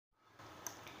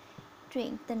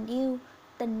Truyện Tình Yêu,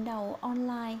 tình đầu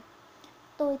online.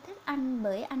 Tôi thích anh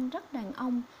bởi anh rất đàn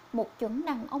ông, một chuẩn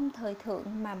đàn ông thời thượng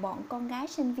mà bọn con gái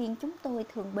sinh viên chúng tôi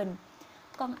thường bình.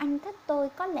 Còn anh thích tôi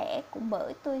có lẽ cũng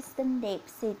bởi tôi xinh đẹp,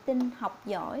 xì tinh, học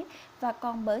giỏi và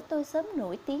còn bởi tôi sớm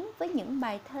nổi tiếng với những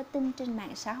bài thơ tinh trên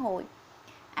mạng xã hội.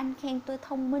 Anh khen tôi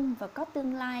thông minh và có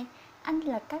tương lai. Anh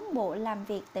là cán bộ làm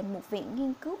việc tại một viện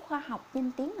nghiên cứu khoa học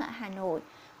danh tiếng ở Hà Nội,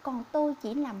 còn tôi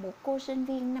chỉ là một cô sinh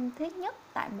viên năm thứ nhất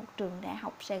tại một trường đại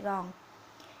học Sài Gòn.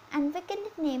 Anh với cái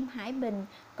nickname Hải Bình,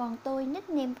 còn tôi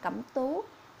nickname Cẩm Tú.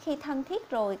 Khi thân thiết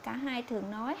rồi, cả hai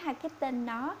thường nói hai cái tên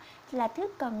đó là thứ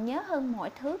cần nhớ hơn mọi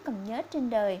thứ cần nhớ trên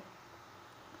đời.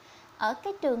 Ở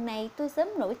cái trường này tôi sớm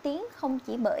nổi tiếng không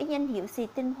chỉ bởi danh hiệu xì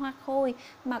tinh hoa khôi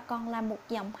mà còn là một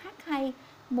giọng hát hay,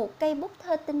 một cây bút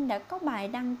thơ tinh đã có bài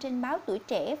đăng trên báo Tuổi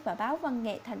Trẻ và báo Văn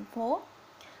nghệ thành phố.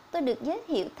 Tôi được giới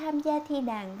thiệu tham gia thi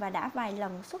đàn và đã vài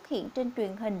lần xuất hiện trên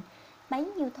truyền hình. Bấy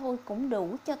nhiêu thôi cũng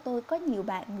đủ cho tôi có nhiều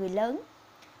bạn người lớn.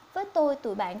 Với tôi,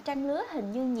 tụi bạn trang lứa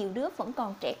hình như nhiều đứa vẫn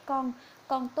còn trẻ con,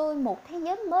 còn tôi một thế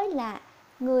giới mới lạ,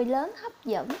 người lớn hấp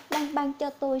dẫn đang ban cho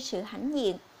tôi sự hãnh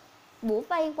diện. Bủa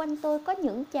vây quanh tôi có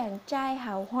những chàng trai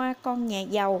hào hoa con nhà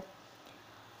giàu,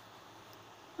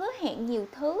 hứa hẹn nhiều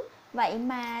thứ, vậy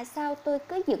mà sao tôi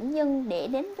cứ dửng dưng để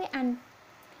đến với anh.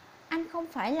 Anh không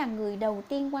phải là người đầu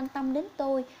tiên quan tâm đến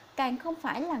tôi, càng không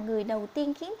phải là người đầu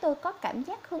tiên khiến tôi có cảm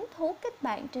giác hứng thú kết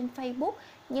bạn trên Facebook,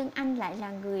 nhưng anh lại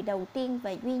là người đầu tiên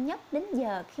và duy nhất đến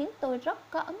giờ khiến tôi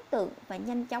rất có ấn tượng và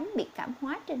nhanh chóng bị cảm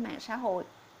hóa trên mạng xã hội.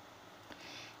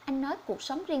 Anh nói cuộc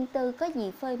sống riêng tư có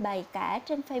gì phơi bày cả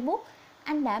trên Facebook.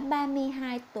 Anh đã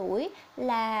 32 tuổi,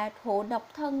 là hộ độc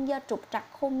thân do trục trặc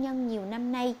hôn nhân nhiều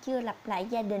năm nay chưa lập lại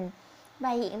gia đình và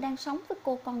hiện đang sống với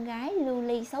cô con gái lưu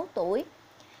ly 6 tuổi.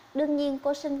 Đương nhiên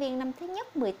cô sinh viên năm thứ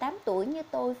nhất 18 tuổi như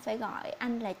tôi phải gọi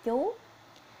anh là chú.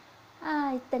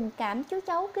 Tình cảm chú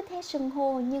cháu cứ thế xưng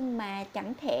hô, nhưng mà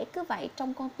chẳng thể cứ vậy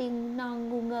trong con tim non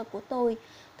ngu ngơ của tôi.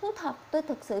 Thú thật, tôi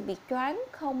thực sự bị choáng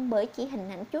không bởi chỉ hình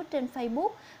ảnh chú trên Facebook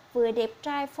vừa đẹp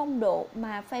trai phong độ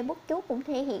mà Facebook chú cũng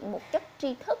thể hiện một chất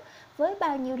tri thức với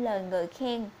bao nhiêu lời ngợi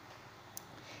khen.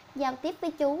 Giao tiếp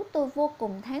với chú tôi vô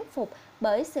cùng thán phục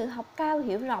bởi sự học cao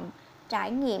hiểu rộng,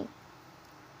 trải nghiệm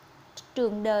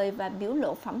trường đời và biểu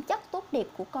lộ phẩm chất tốt đẹp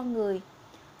của con người.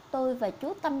 Tôi và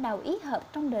chú tâm đầu ý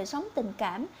hợp trong đời sống tình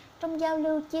cảm, trong giao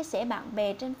lưu chia sẻ bạn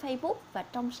bè trên Facebook và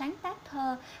trong sáng tác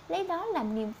thơ, lấy đó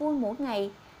làm niềm vui mỗi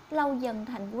ngày. Lâu dần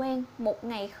thành quen, một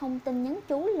ngày không tin nhắn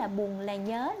chú là buồn là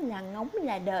nhớ, là ngóng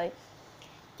là đợi.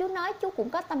 Chú nói chú cũng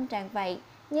có tâm trạng vậy,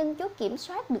 nhưng chú kiểm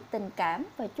soát được tình cảm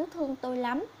và chú thương tôi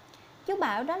lắm. Chú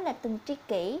bảo đó là tình tri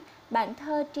kỷ, bạn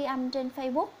thơ tri âm trên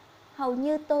Facebook. Hầu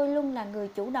như tôi luôn là người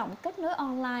chủ động kết nối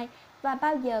online và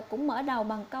bao giờ cũng mở đầu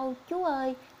bằng câu chú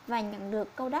ơi và nhận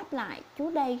được câu đáp lại chú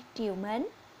đây triều mến.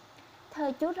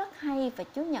 Thơ chú rất hay và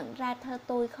chú nhận ra thơ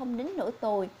tôi không đến nỗi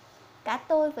tồi. Cả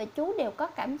tôi và chú đều có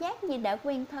cảm giác như đã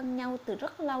quen thân nhau từ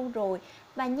rất lâu rồi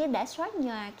và như đã xóa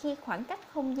nhòa khi khoảng cách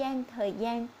không gian, thời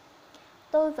gian.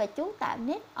 Tôi và chú tạo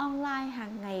nét online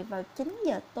hàng ngày vào 9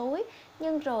 giờ tối,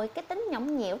 nhưng rồi cái tính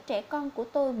nhõng nhẽo trẻ con của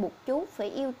tôi buộc chú phải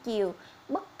yêu chiều,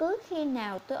 bất cứ khi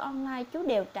nào tôi online chú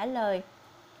đều trả lời.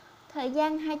 Thời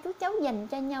gian hai chú cháu dành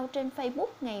cho nhau trên Facebook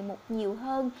ngày một nhiều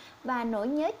hơn và nỗi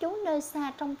nhớ chú nơi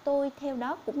xa trong tôi theo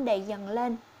đó cũng đầy dần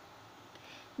lên.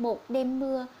 Một đêm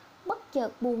mưa, bất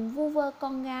chợt buồn vu vơ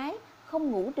con gái,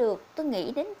 không ngủ được, tôi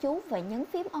nghĩ đến chú và nhấn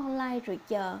phím online rồi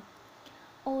chờ.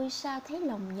 Ôi sao thấy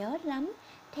lòng nhớ lắm,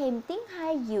 thèm tiếng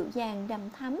hai dịu dàng đầm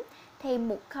thắm, thèm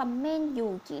một comment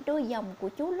dù chỉ đôi dòng của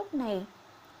chú lúc này.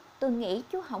 Tôi nghĩ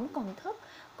chú không còn thức,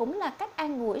 cũng là cách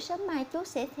an ủi sớm mai chú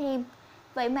sẽ thêm.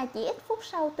 Vậy mà chỉ ít phút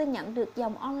sau tôi nhận được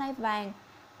dòng online vàng.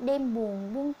 Đêm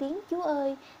buồn buông tiếng chú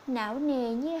ơi, não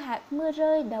nề như hạt mưa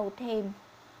rơi đầu thềm.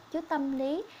 Chú tâm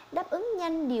lý, đáp ứng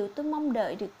nhanh điều tôi mong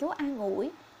đợi được chú an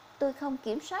ủi. Tôi không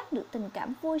kiểm soát được tình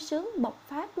cảm vui sướng bộc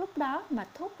phát lúc đó mà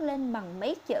thốt lên bằng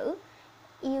mấy chữ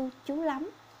yêu chú lắm.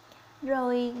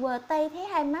 Rồi quờ tay thấy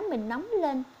hai má mình nóng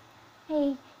lên.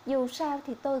 Hay dù sao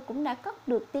thì tôi cũng đã cất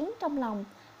được tiếng trong lòng.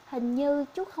 Hình như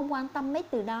chú không quan tâm mấy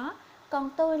từ đó, còn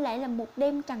tôi lại là một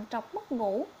đêm trằn trọc mất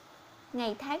ngủ.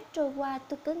 Ngày tháng trôi qua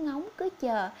tôi cứ ngóng, cứ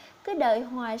chờ, cứ đợi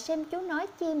hoài xem chú nói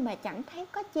chi mà chẳng thấy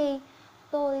có chi.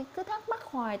 Tôi cứ thắc mắc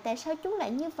hoài tại sao chú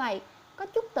lại như vậy, có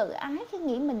chút tự ái khi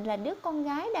nghĩ mình là đứa con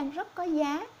gái đang rất có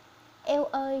giá. Eo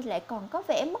ơi, lại còn có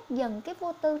vẻ mất dần cái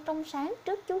vô tư trong sáng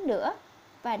trước chú nữa.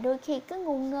 Và đôi khi cứ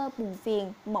ngu ngơ buồn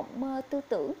phiền, mộng mơ tư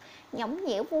tưởng, nhõng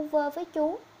nhẽo vu vơ với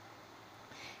chú.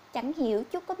 Chẳng hiểu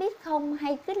chú có biết không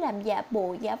hay cứ làm giả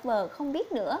bộ giả vờ không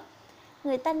biết nữa.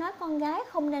 Người ta nói con gái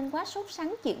không nên quá sốt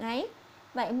sắng chuyện ấy.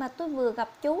 Vậy mà tôi vừa gặp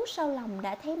chú sau lòng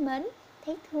đã thấy mến.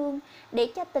 thấy thương,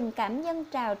 để cho tình cảm dâng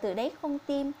trào từ đáy con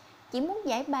tim. Chỉ muốn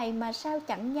giải bày mà sao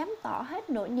chẳng dám tỏ hết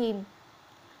nỗi niềm.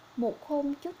 Một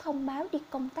hôm chú thông báo đi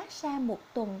công tác xa 1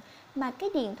 tuần, mà cái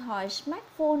điện thoại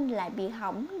smartphone lại bị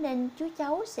hỏng nên chú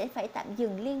cháu sẽ phải tạm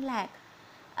dừng liên lạc.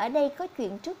 Ở đây có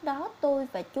chuyện trước đó tôi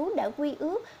và chú đã quy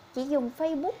ước chỉ dùng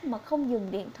Facebook mà không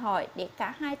dùng điện thoại, để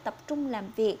cả hai tập trung làm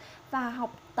việc và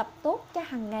học tập tốt cho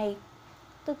hàng ngày.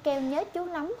 Tôi kêu nhớ chú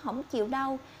lắm, không chịu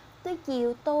đâu. Tôi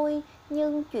chiều tôi,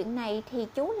 nhưng chuyện này thì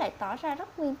chú lại tỏ ra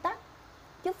rất nguyên tắc.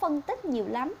 Chú phân tích nhiều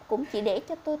lắm, cũng chỉ để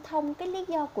cho tôi thông cái lý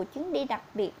do của chuyến đi đặc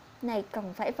biệt này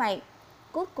cần phải vậy.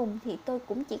 Cuối cùng thì tôi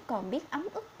cũng chỉ còn biết ấm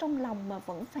ức trong lòng mà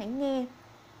vẫn phải nghe.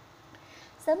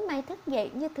 Sớm mai thức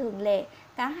dậy như thường lệ,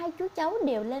 cả hai chú cháu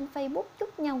đều lên Facebook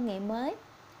chúc nhau ngày mới.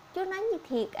 Chú nói như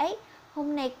thiệt ấy,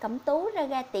 hôm nay Cẩm Tú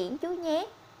ra tiễn chú nhé.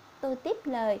 Tôi tiếp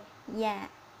lời, dạ,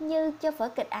 như cho vở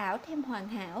kịch ảo thêm hoàn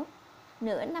hảo.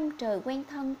 Nửa năm trời quen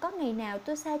thân, có ngày nào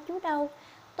tôi xa chú đâu.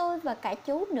 Tôi và cả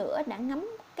chú nữa đã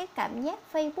ngắm cái cảm giác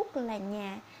Facebook là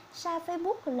nhà, xa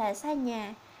Facebook là xa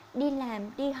nhà. Đi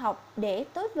làm, đi học, để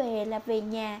tối về là về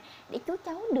nhà, để chú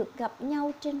cháu được gặp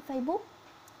nhau trên Facebook.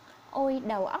 Ôi,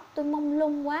 đầu óc tôi mông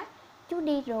lung quá. Chú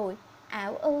đi rồi,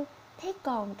 ảo ư. Thế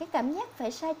còn cái cảm giác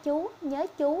phải xa chú, nhớ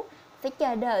chú, phải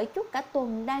chờ đợi chú cả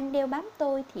tuần đang đeo bám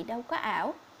tôi thì đâu có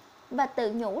ảo. Và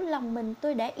tự nhủ lòng mình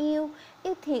tôi đã yêu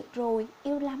thiệt rồi,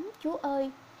 yêu lắm chú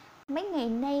ơi. Mấy ngày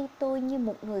nay tôi như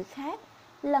một người khác.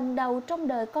 Lần đầu trong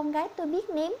đời con gái tôi biết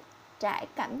nếm trải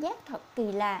cảm giác thật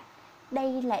kỳ lạ.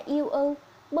 Đây là yêu ư?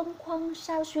 Bâng khuâng,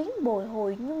 xao xuyến, bồi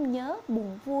hồi, nhung nhớ,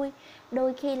 buồn vui.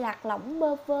 Đôi khi lạc lõng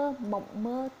bơ vơ, mộng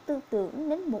mơ, tư tưởng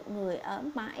đến một người ở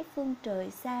mãi phương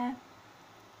trời xa.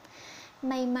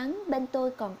 May mắn bên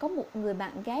tôi còn có một người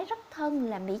bạn gái rất thân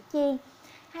là Mỹ Chi.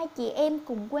 Hai chị em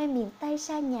cùng quê miền Tây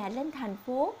xa nhà lên thành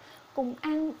phố, cùng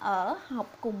ăn ở, học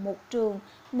cùng một trường,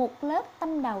 một lớp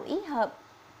tâm đầu ý hợp.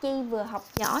 Chi vừa học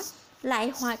giỏi,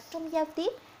 lại hoạt trong giao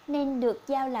tiếp nên được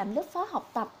giao làm lớp phó học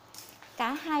tập.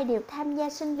 Cả hai đều tham gia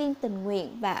sinh viên tình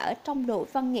nguyện và ở trong đội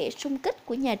văn nghệ xung kích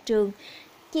của nhà trường.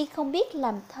 Chi không biết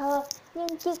làm thơ,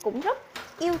 nhưng Chi cũng rất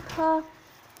yêu thơ.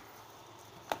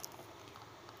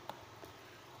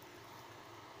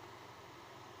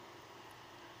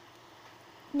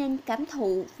 Nên cảm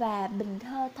thụ và bình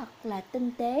thơ thật là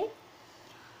tinh tế.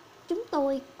 Chúng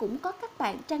tôi cũng có các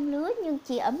bạn trang lứa nhưng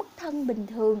chỉ ở mức thân bình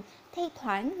thường, thi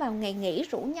thoảng vào ngày nghỉ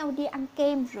rủ nhau đi ăn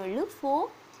kem rồi lướt phố.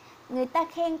 Người ta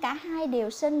khen cả hai đều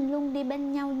xinh, luôn đi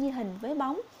bên nhau như hình với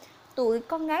bóng. Tụi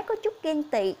con gái có chút ghen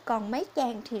tị, còn mấy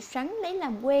chàng thì xoắn lấy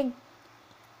làm quen.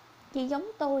 Chỉ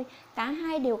giống tôi, cả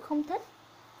hai đều không thích.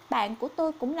 Bạn của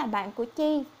tôi cũng là bạn của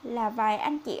Chi, là vài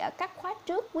anh chị ở các khóa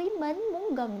trước quý mến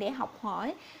muốn gần để học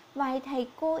hỏi, vài thầy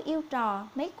cô yêu trò,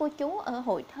 mấy cô chú ở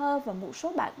hội thơ và một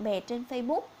số bạn bè trên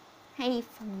Facebook, hay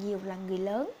phần nhiều là người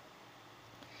lớn.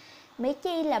 Mỹ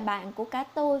Chi là bạn của cả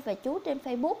tôi và chú trên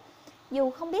Facebook. Dù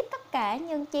không biết tất cả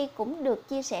nhưng Chi cũng được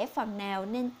chia sẻ phần nào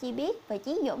nên Chi biết và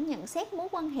chí dỗ nhận xét mối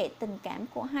quan hệ tình cảm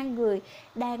của hai người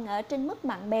đang ở trên mức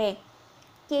bạn bè.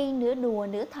 Chi nửa đùa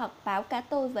nửa thật bảo cả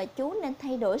tôi và chú nên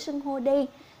thay đổi xưng hô đi.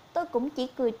 Tôi cũng chỉ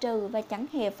cười trừ và chẳng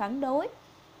hề phản đối.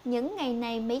 Những ngày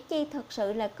này Mỹ Chi thật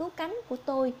sự là cứu cánh của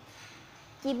tôi.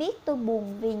 Chi biết tôi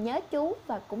buồn vì nhớ chú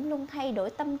và cũng luôn thay đổi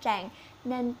tâm trạng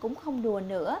nên cũng không đùa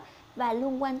nữa và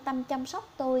luôn quan tâm chăm sóc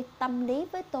tôi, tâm lý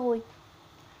với tôi.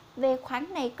 Về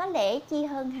khoản này có lẽ Chi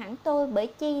hơn hẳn tôi bởi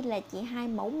Chi là chị hai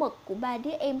mẫu mực của 3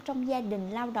 đứa em trong gia đình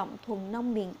lao động thuần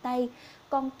nông miền Tây.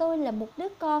 Còn tôi là một đứa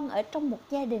con ở trong một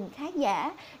gia đình khá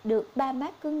giả, được ba má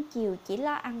cưng chiều chỉ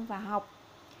lo ăn và học.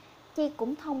 Chi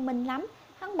cũng thông minh lắm,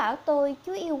 hắn bảo tôi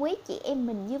chú yêu quý chị em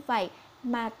mình như vậy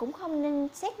mà cũng không nên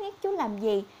xét nét chú làm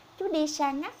gì. Chú đi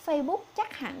sa ngắt Facebook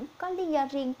chắc hẳn có lý do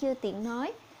riêng chưa tiện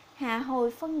nói. Hạ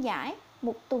hồi phân giải,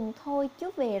 một tuần thôi chú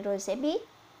về rồi sẽ biết.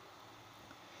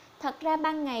 Thật ra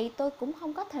ban ngày tôi cũng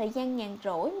không có thời gian nhàn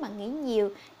rỗi mà nghĩ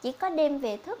nhiều, chỉ có đêm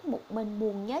về thức một mình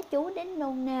buồn nhớ chú đến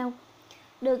nôn nao.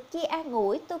 Được Chi an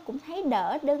ủi tôi cũng thấy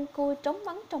đỡ đơn côi trống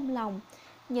vắng trong lòng.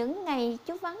 Những ngày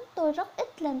chú vắng tôi rất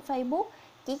ít lên Facebook,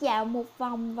 chỉ dạo một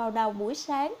vòng vào đầu buổi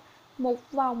sáng, một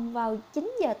vòng vào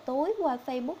 9 giờ tối qua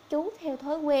Facebook chú theo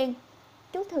thói quen.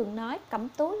 Chú thường nói Cẩm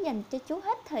Tú dành cho chú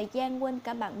hết thời gian quên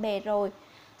cả bạn bè rồi.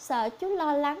 Sợ chú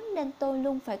lo lắng nên tôi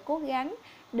luôn phải cố gắng.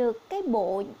 Được cái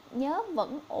bộ nhớ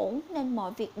vẫn ổn nên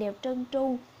mọi việc đều trơn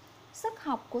tru. Sức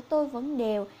học của tôi vẫn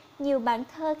đều, nhiều bạn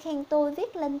thơ khen tôi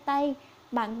viết lên tay.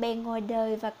 Bạn bè ngoài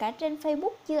đời và cả trên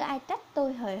Facebook chưa ai trách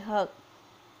tôi hời hợt.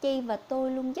 Chi và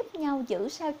tôi luôn giúp nhau giữ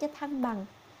sao cho thăng bằng.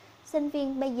 Sinh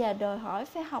viên bây giờ đòi hỏi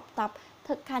phải học tập,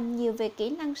 thực hành nhiều về kỹ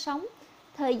năng sống.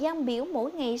 Thời gian biểu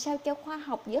mỗi ngày sao cho khoa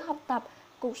học giữa học tập,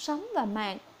 cuộc sống và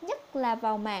mạng, nhất là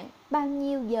vào mạng, bao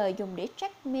nhiêu giờ dùng để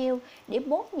check mail, để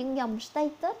post những dòng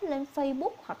status lên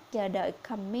Facebook hoặc chờ đợi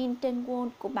comment trên wall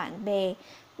của bạn bè,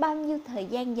 bao nhiêu thời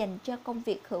gian dành cho công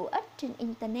việc hữu ích trên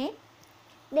Internet.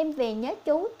 Đêm về nhớ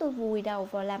chú, tôi vùi đầu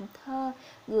vào làm thơ,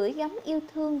 gửi gắm yêu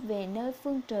thương về nơi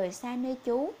phương trời xa nơi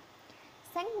chú.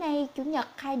 Sáng nay, Chủ nhật,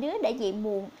 hai đứa đã dậy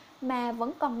muộn mà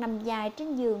vẫn còn nằm dài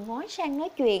trên giường ngó sang nói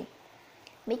chuyện.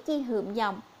 Mỹ Chi hượm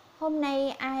giọng, hôm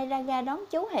nay ai ra ga đón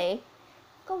chú hễ?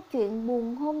 Câu chuyện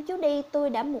buồn hôm chú đi tôi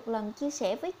đã một lần chia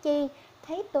sẻ với Chi.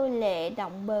 Thấy tôi lệ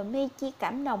động bờ mi, Chi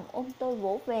cảm động ôm tôi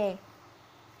vỗ về.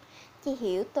 Chi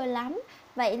hiểu tôi lắm.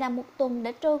 Vậy là một tuần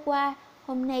đã trôi qua.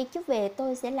 Hôm nay chú về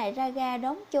tôi sẽ lại ra ga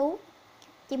đón chú.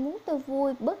 Chi muốn tôi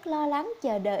vui, bớt lo lắng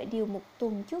chờ đợi điều một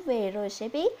tuần chú về rồi sẽ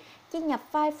biết. Chi nhập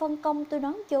vai phân công tôi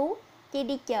đón chú. Chi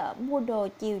đi chợ mua đồ,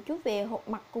 chiều chú về hột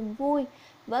mặt cùng vui.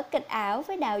 Vở kịch ảo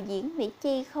với đạo diễn Mỹ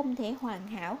Chi không thể hoàn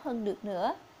hảo hơn được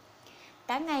nữa.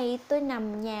 Cả ngày tôi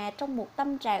nằm nhà trong một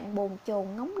tâm trạng bồn chồn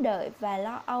ngóng đợi và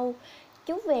lo âu.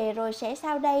 Chú về rồi sẽ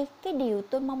sao đây? Cái điều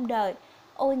tôi mong đợi.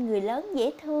 Ôi người lớn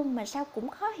dễ thương mà sao cũng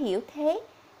khó hiểu thế.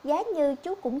 Giá như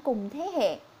chú cũng cùng thế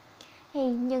hệ.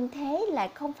 Nhưng thế lại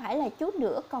không phải là chú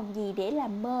nữa, còn gì để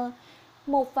làm mơ.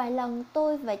 Một vài lần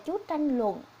tôi và chú tranh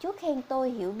luận. Chú khen tôi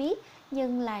hiểu biết,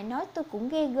 nhưng lại nói tôi cũng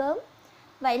ghê gớm.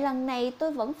 Vậy lần này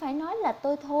tôi vẫn phải nói là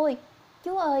tôi thôi.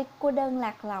 Chú ơi, cô đơn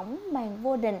lạc lõng, màn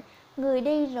vô định. Người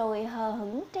đi rồi hờ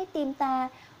hững trái tim ta,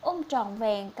 ôm trọn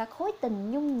vẹn cả khối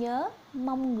tình nhung nhớ.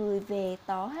 Mong người về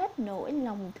tỏ hết nỗi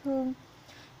lòng thương.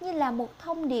 Như là một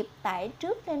thông điệp tải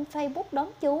trước lên Facebook đón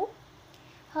chú.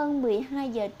 Hơn 12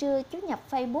 giờ trưa, chú nhập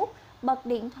Facebook, bật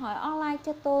điện thoại online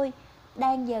cho tôi.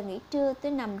 Đang giờ nghỉ trưa,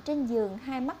 tôi nằm trên giường,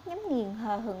 hai mắt nhắm nghiền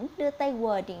hờ hững, đưa tay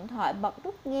quờ điện thoại, bật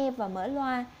nút nghe và mở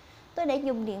loa. Tôi đã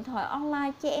dùng điện thoại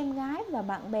online cho em gái và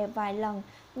bạn bè vài lần,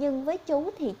 nhưng với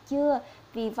chú thì chưa,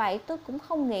 vì vậy tôi cũng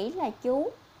không nghĩ là chú.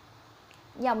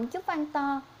 Giọng chú vang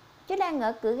to, chú đang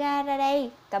ở cửa ga ra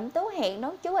đây, Cẩm Tú hẹn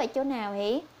đón chú ở chỗ nào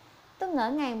hỉ? Tôi ngỡ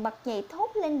ngàng bật dậy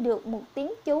thốt lên được một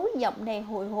tiếng chú giọng đầy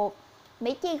hồi hộp.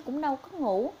 Mỹ Chi cũng đâu có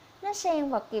ngủ, nó xen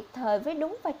vào kịp thời với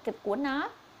đúng vai kịch của nó.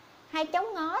 Hai cháu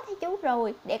ngó thấy chú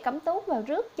rồi, để Cẩm Tú vào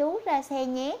rước chú ra xe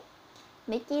nhé.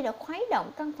 Mỹ Chi đã khuấy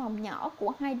động căn phòng nhỏ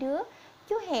của hai đứa.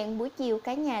 Chú hẹn buổi chiều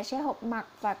cả nhà sẽ họp mặt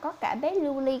và có cả bé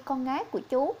Lưu con gái của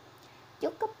chú. Chú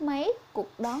cấp mấy, cuộc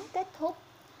đón kết thúc.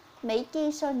 Mỹ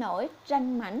Chi sôi nổi,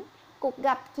 ranh mãnh. Cuộc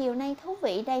gặp chiều nay thú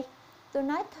vị đây. Tôi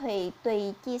nói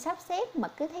tùy Chi sắp xếp mà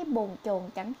cứ thấy bồn chồn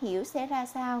chẳng hiểu sẽ ra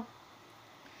sao.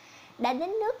 Đã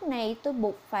đến nước này tôi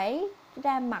buộc phải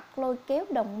ra mặt lôi kéo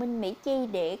đồng minh Mỹ Chi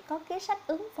để có kế sách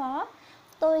ứng phó.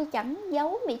 Tôi chẳng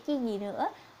giấu Mỹ Chi gì nữa,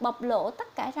 bộc lộ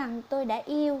tất cả rằng tôi đã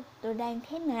yêu, tôi đang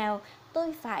thế nào,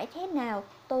 tôi phải thế nào,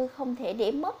 tôi không thể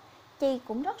để mất. Chi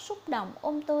cũng rất xúc động,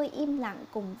 ôm tôi im lặng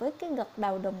cùng với cái gật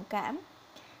đầu đồng cảm.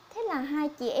 Thế là hai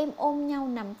chị em ôm nhau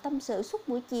nằm tâm sự suốt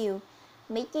buổi chiều.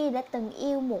 Mỹ Chi đã từng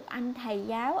yêu một anh thầy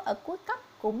giáo ở cuối cấp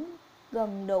cũng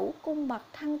gần đủ cung bậc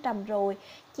thăng trầm rồi,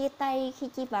 chia tay khi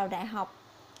Chi vào đại học.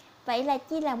 Vậy là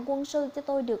Chi làm quân sư cho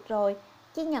tôi được rồi.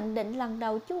 Chi nhận định lần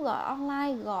đầu chú gọi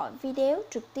online, gọi video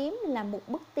trực tiếp là một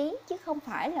bước tiến chứ không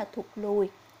phải là thụt lùi.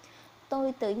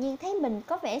 Tôi tự nhiên thấy mình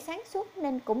có vẻ sáng suốt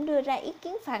nên cũng đưa ra ý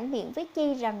kiến phản biện với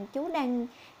Chi rằng chú đang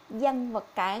dâng vật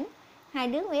cản. Hai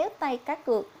đứa ngoéo tay cá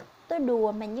cược. Tôi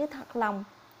đùa mà như thật lòng,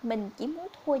 mình chỉ muốn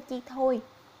thua Chi thôi.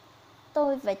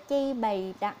 Tôi và Chi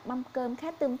bày đặt mâm cơm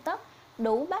khá tươm tất,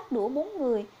 đủ bát đũa 4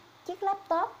 người, chiếc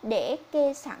laptop để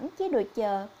kê sẵn chế độ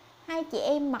chờ. Hai chị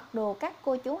em mặc đồ các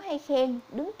cô chú hay khen,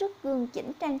 đứng trước gương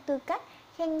chỉnh trang tư cách,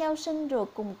 khen nhau xinh rồi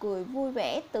cùng cười vui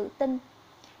vẻ tự tin.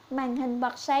 Màn hình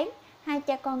bật sáng, hai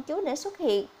cha con chú đã xuất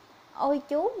hiện. Ôi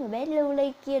chú và bé Lưu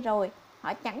Ly kia rồi,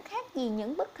 họ chẳng khác gì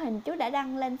những bức hình chú đã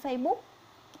đăng lên Facebook.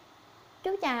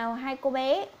 Chú chào hai cô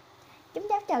bé. Chúng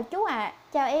cháu chào chú ạ.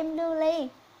 Chào em Lưu Ly.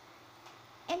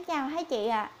 Em chào hai chị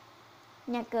ạ.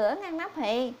 Nhà cửa ngăn nắp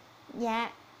hị.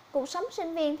 Dạ. Cuộc sống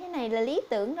sinh viên thế này là lý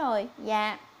tưởng rồi.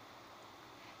 Dạ.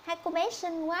 Hai cô bé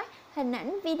xinh quá, hình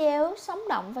ảnh video sống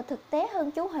động và thực tế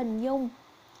hơn chú hình dung.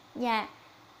 Dạ.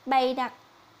 Bày đặt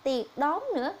tiệc đón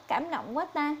nữa, cảm động quá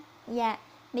ta. Dạ.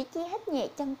 Mỹ Chi hít nhẹ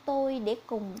chân tôi để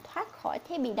cùng thoát khỏi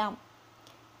thế bị động.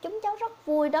 Chúng cháu rất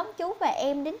vui đón chú và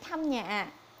em đến thăm nhà ạ.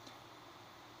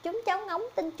 Chúng cháu ngóng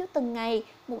tin chú từng ngày,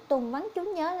 một tuần vắng chú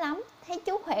nhớ lắm, thấy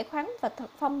chú khỏe khoắn và thật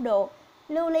phong độ.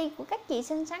 Lưu Ly của các chị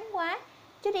xinh xắn quá,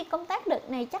 chú đi công tác đợt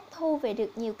này chắc thu về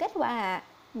được nhiều kết quả ạ.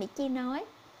 Mỹ Chi nói.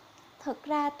 Thật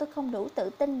ra tôi không đủ tự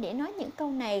tin để nói những câu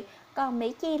này, còn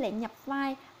Mỹ Chi lại nhập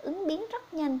vai, ứng biến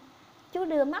rất nhanh. Chú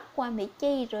đưa mắt qua Mỹ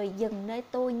Chi rồi dừng nơi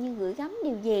tôi như gửi gắm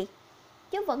điều gì.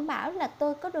 Chú vẫn bảo là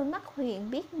tôi có đôi mắt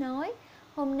huyền biết nói.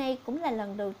 Hôm nay cũng là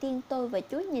lần đầu tiên tôi và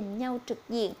chú nhìn nhau trực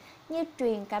diện, như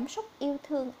truyền cảm xúc yêu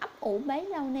thương ấp ủ bấy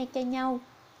lâu nay cho nhau.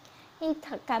 Hi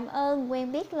thật cảm ơn,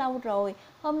 quen biết lâu rồi,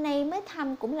 hôm nay mới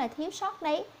thăm cũng là thiếu sót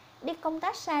đấy. Đi công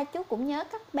tác xa chú cũng nhớ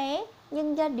các bé,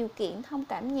 nhưng do điều kiện thông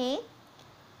cảm nhé.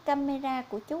 Camera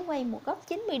của chú quay một góc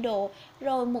 90 độ,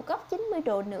 rồi một góc 90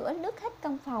 độ nữa lướt hết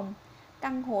căn phòng.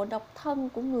 Căn hộ độc thân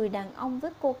của người đàn ông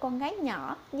với cô con gái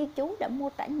nhỏ, như chú đã mô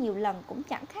tả nhiều lần cũng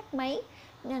chẳng khác mấy.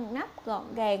 Ngăn nắp gọn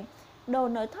gàng, đồ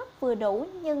nội thất vừa đủ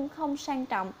nhưng không sang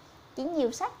trọng. Chỉ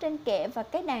nhiều sách trên kệ và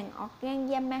cái đàn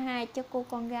organ Yamaha cho cô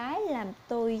con gái làm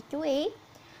tôi chú ý.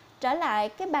 Trở lại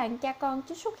cái bàn cha con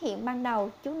chú xuất hiện ban đầu,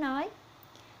 chú nói: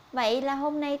 vậy là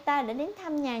hôm nay ta đã đến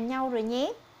thăm nhà nhau rồi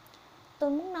nhé. Tôi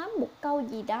muốn nói một câu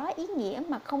gì đó ý nghĩa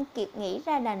mà không kịp nghĩ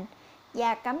ra đành.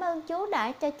 Và cảm ơn chú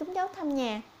đã cho chúng cháu thăm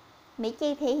nhà. Mỹ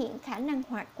Chi thể hiện khả năng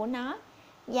hoạt của nó.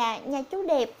 Và nhà chú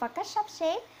đẹp và cách sắp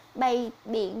xếp, bày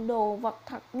biện đồ vật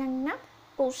thật ngăn nắp.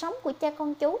 Cuộc sống của cha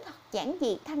con chú thật giản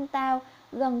dị thanh tao.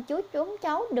 Gần chú chúng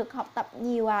cháu được học tập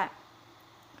nhiều ạ.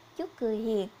 Chú cười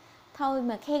hiền. Thôi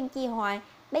mà khen chi hoài,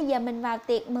 bây giờ mình vào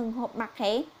tiệc mừng hộp mặt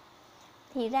hễ.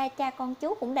 Thì ra cha con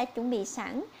chú cũng đã chuẩn bị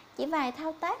sẵn. Chỉ vài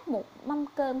thao tác, một mâm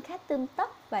cơm khá tươm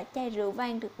tất và chai rượu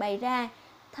vang được bày ra.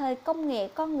 Thời công nghệ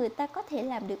con người ta có thể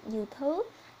làm được nhiều thứ.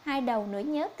 Hai đầu nỗi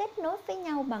nhớ kết nối với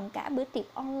nhau bằng cả bữa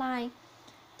tiệc online.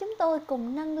 Chúng tôi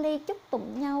cùng nâng ly chúc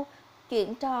tụng nhau.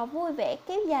 Chuyện trò vui vẻ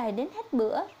kéo dài đến hết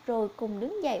bữa, rồi cùng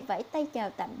đứng dậy vẫy tay chào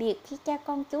tạm biệt khi cha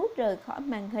con chú rời khỏi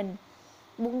màn hình.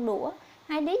 Buông đũa,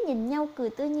 hai đứa nhìn nhau cười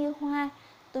tươi như hoa.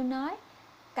 Tôi nói: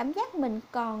 cảm giác mình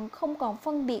không còn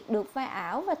phân biệt được vai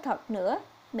ảo và thật nữa.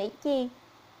 Mỹ Chi: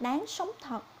 đáng sống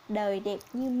thật, đời đẹp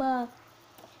như mơ.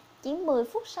 Chỉ 10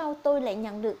 phút sau tôi lại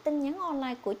nhận được tin nhắn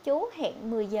online của chú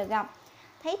hẹn 10 giờ gặp.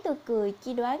 Thấy tôi cười,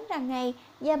 Chi đoán ra ngay,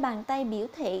 giơ bàn tay biểu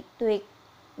thị tuyệt.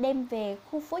 Đêm về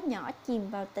khu phố nhỏ chìm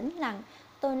vào tĩnh lặng,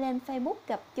 tôi lên Facebook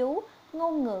gặp chú.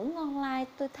 Ngôn ngữ ngon lai,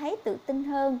 tôi thấy tự tin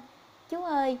hơn. Chú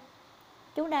ơi,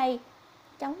 chú đây,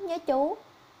 cháu nhớ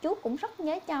chú cũng rất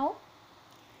nhớ cháu.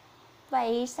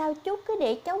 Vậy sao chú cứ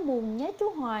để cháu buồn nhớ chú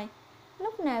hoài?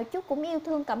 Lúc nào chú cũng yêu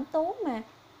thương Cẩm Tú mà.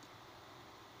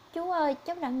 Chú ơi,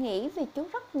 cháu đã nghĩ về chú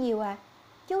rất nhiều à.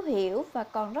 Chú hiểu và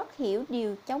còn rất hiểu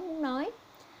điều cháu muốn nói.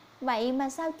 Vậy mà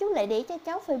sao chú lại để cho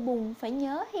cháu phải buồn, phải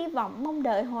nhớ, hy vọng, mong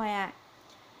đợi hoài à?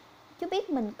 Chú biết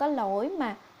mình có lỗi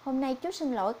mà. Hôm nay chú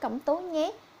xin lỗi Cẩm Tú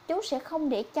nhé. Chú sẽ không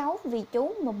để cháu vì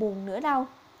chú mà buồn nữa đâu.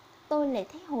 Tôi lại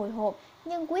thấy hồi hộp,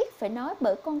 nhưng quyết phải nói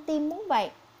bởi con tim muốn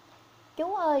vậy.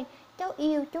 Chú ơi, cháu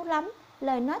yêu chú lắm.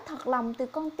 Lời nói thật lòng từ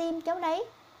con tim cháu đấy.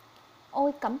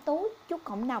 Ôi Cẩm Tú, chú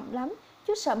cộng động lắm.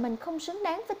 Chú sợ mình không xứng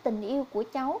đáng với tình yêu của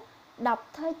cháu. Đọc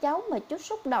thơ cháu mà chú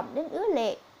xúc động đến ứa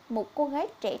lệ. Một cô gái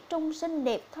trẻ trung, xinh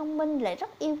đẹp, thông minh lại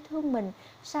rất yêu thương mình.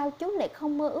 Sao chú lại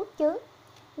không mơ ước chứ?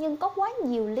 Nhưng có quá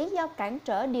nhiều lý do cản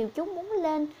trở điều chú muốn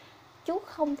lên. Chú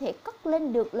không thể cất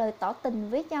lên được lời tỏ tình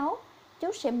với cháu.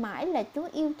 Chú sẽ mãi là chú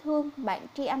yêu thương, bạn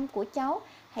tri âm của cháu.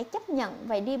 Hãy chấp nhận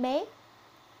vậy đi bé.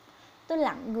 Tôi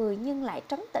lặng người nhưng lại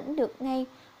trấn tĩnh được ngay.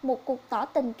 Một cuộc tỏ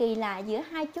tình kỳ lạ giữa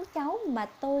hai chú cháu mà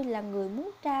tôi là người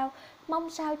muốn trao, mong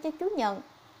sao cho chú nhận.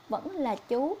 Vẫn là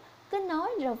chú, cứ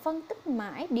nói rồi phân tích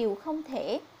mãi điều không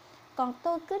thể. Còn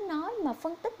tôi cứ nói mà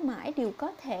phân tích mãi điều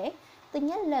có thể. Tôi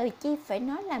nhớ lời Chi phải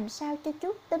nói làm sao cho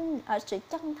chú tin ở sự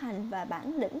chân thành và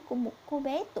bản lĩnh của một cô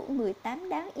bé tuổi 18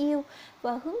 đáng yêu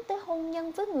và hướng tới hôn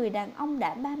nhân với người đàn ông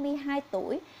đã 32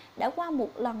 tuổi, đã qua một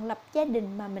lần lập gia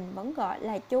đình mà mình vẫn gọi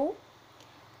là chú.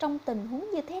 Trong tình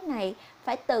huống như thế này,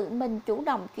 phải tự mình chủ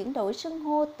động chuyển đổi xưng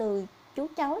hô từ chú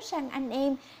cháu sang anh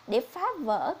em để phá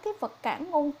vỡ cái vật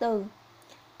cản ngôn từ.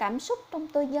 Cảm xúc trong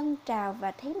tôi dâng trào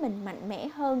và thấy mình mạnh mẽ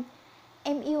hơn.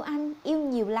 Em yêu anh, yêu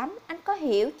nhiều lắm, anh có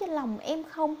hiểu cho lòng em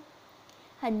không?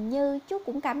 Hình như chú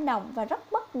cũng cảm động và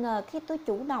rất bất ngờ khi tôi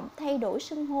chủ động thay đổi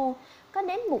xưng hô. Có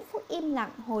đến 1 phút im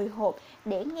lặng hồi hộp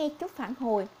để nghe chú phản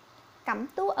hồi. Cẩm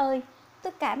Tú ơi,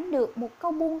 tôi cảm được một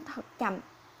câu buông thật chậm.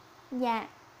 Dạ.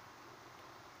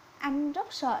 Anh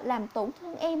rất sợ làm tổn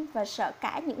thương em và sợ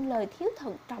cả những lời thiếu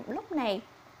thận trọng lúc này.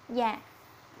 Dạ.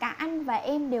 Cả anh và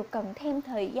em đều cần thêm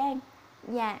thời gian.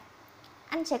 Dạ.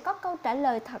 Anh sẽ có câu trả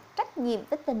lời thật trách nhiệm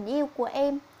với tình yêu của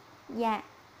em. Dạ.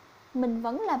 Mình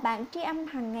vẫn là bạn tri âm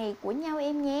hàng ngày của nhau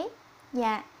em nhé.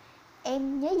 Dạ.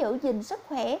 Em nhớ giữ gìn sức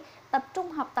khỏe, tập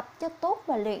trung học tập cho tốt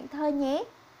và luyện thơ nhé.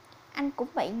 Anh cũng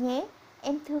vậy nhé.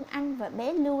 Em thương anh và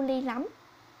bé Lưu Ly lắm.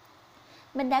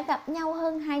 Mình đã gặp nhau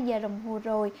hơn 2 giờ đồng hồ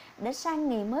rồi, đã sang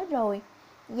ngày mới rồi.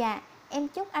 Dạ, em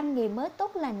chúc anh ngày mới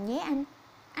tốt lành nhé anh.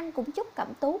 Anh cũng chúc Cẩm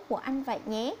Tú của anh vậy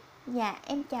nhé. Dạ,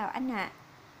 em chào anh ạ.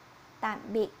 Tạm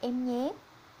biệt em nhé.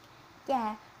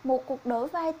 Chà, một cuộc đổi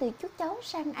vai từ chú cháu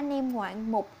sang anh em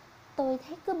ngoạn mục. Tôi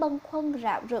thấy cứ bâng khuâng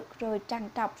rạo rực rồi trằn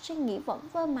trọc, suy nghĩ vẩn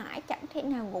vơ mãi chẳng thể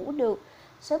nào ngủ được.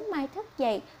 Sớm mai thức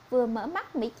dậy, vừa mở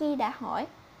mắt Mỹ Chi đã hỏi: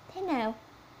 thế nào?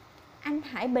 Anh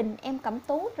Hải Bình em Cẩm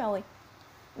Tú rồi.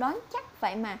 Đoán chắc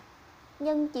vậy mà.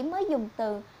 Nhưng chỉ mới dùng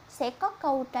từ sẽ có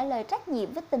câu trả lời trách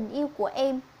nhiệm với tình yêu của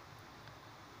em.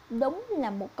 Đúng là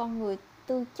một con người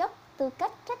tư chất, tư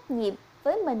cách, trách nhiệm.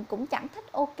 Với mình cũng chẳng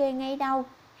thích ok ngay đâu.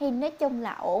 Thì nói chung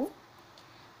là ổn.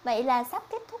 Vậy là sắp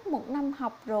kết thúc một năm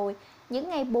học rồi. Những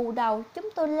ngày bù đầu chúng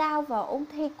tôi lao vào ôn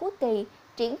thi cuối kỳ,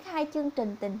 triển khai chương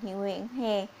trình tình nguyện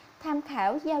hè, tham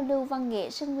khảo giao lưu văn nghệ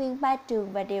sinh viên 3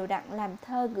 trường và đều đặn làm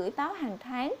thơ gửi báo hàng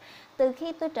tháng từ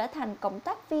khi tôi trở thành cộng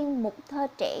tác viên mục thơ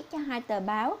trẻ cho 2 tờ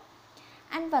báo.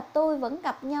 Anh và tôi vẫn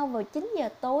gặp nhau vào 9 giờ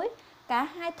tối, cả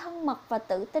hai thân mật và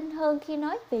tự tin hơn khi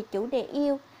nói về chủ đề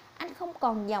yêu. Anh không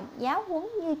còn giọng giáo huấn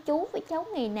như chú với cháu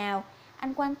ngày nào.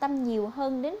 Anh quan tâm nhiều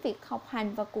hơn đến việc học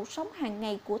hành và cuộc sống hàng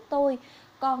ngày của tôi.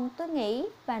 Còn tôi nghĩ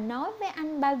và nói với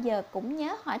anh bao giờ cũng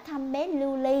nhớ hỏi thăm bé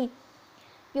Lưu Ly.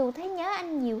 Dù thấy nhớ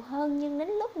anh nhiều hơn nhưng đến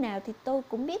lúc nào thì tôi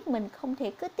cũng biết mình không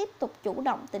thể cứ tiếp tục chủ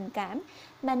động tình cảm,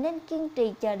 mà nên kiên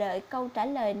trì chờ đợi câu trả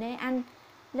lời nơi anh.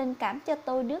 Linh cảm cho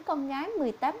tôi đứa con gái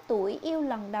 18 tuổi yêu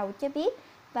lần đầu cho biết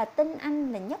và tin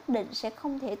anh là nhất định sẽ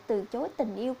không thể từ chối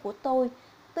tình yêu của tôi.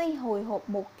 Tuy hồi hộp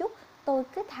một chút, tôi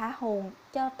cứ thả hồn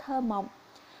cho thơ mộng.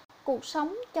 Cuộc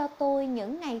sống cho tôi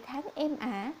những ngày tháng êm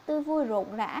ả, tươi vui rộn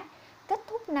rã. Kết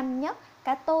thúc năm nhất,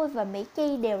 cả tôi và Mỹ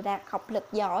Chi đều đạt học lực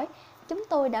giỏi. Chúng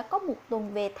tôi đã có một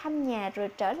tuần về thăm nhà rồi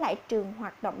trở lại trường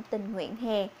hoạt động tình nguyện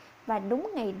hè. Và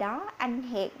đúng ngày đó anh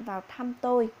hẹn vào thăm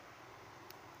tôi.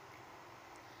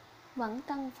 Vẫn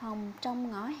căn phòng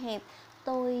trong ngõ hẹp,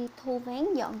 tôi thu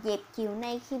vén dọn dẹp chiều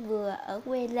nay khi vừa ở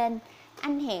quê lên.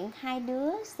 Anh hẹn hai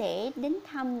đứa sẽ đến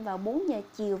thăm vào 4 giờ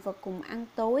chiều và cùng ăn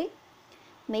tối.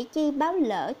 Mỹ Chi báo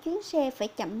lỡ chuyến xe phải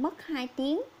chậm mất 2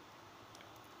 tiếng.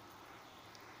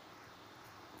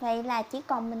 Vậy là chỉ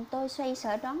còn mình tôi xoay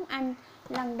sở đón anh.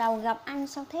 Lần đầu gặp anh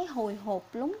sao thấy hồi hộp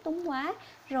lúng túng quá.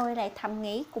 Rồi lại thầm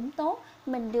nghĩ cũng tốt,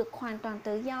 mình được hoàn toàn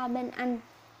tự do bên anh.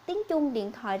 Tiếng chuông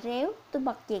điện thoại réo, tôi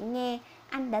bật chuyện nghe.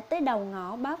 Anh đã tới đầu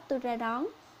ngõ báo tôi ra đón.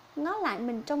 Ngó lại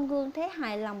mình trong gương thấy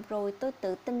hài lòng rồi, tôi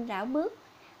tự tin rảo bước.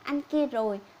 Anh kia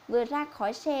rồi, vừa ra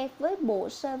khỏi xe với bộ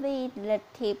sơ vi lịch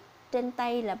thiệp, trên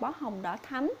tay là bó hồng đỏ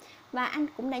thắm. Và anh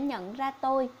cũng đã nhận ra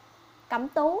tôi. Cẩm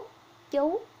Tú,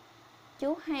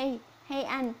 chú hay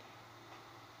anh.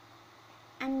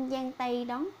 Anh giang tay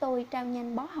đón tôi trao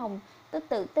nhanh bó hồng. Tôi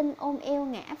tự tin ôm eo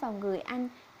ngã vào người anh,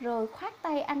 rồi khoác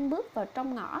tay anh bước vào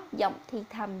trong ngõ, giọng thì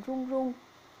thầm run run.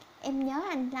 Em nhớ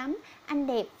anh lắm, anh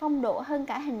đẹp phong độ hơn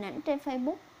cả hình ảnh trên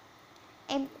Facebook.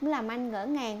 Em cũng làm anh ngỡ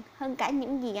ngàng hơn cả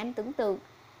những gì anh tưởng tượng.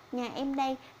 Nhà em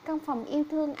đây, căn phòng yêu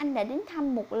thương anh đã đến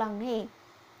thăm một lần nè.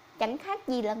 Chẳng khác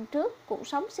gì lần trước, cuộc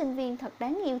sống sinh viên thật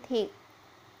đáng yêu thiệt.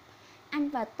 Anh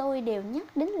và tôi đều nhắc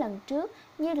đến lần trước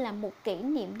như là một kỷ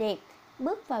niệm đẹp.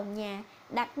 Bước vào nhà,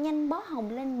 đặt nhanh bó hồng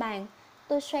lên bàn.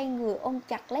 Tôi xoay người ôm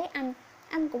chặt lấy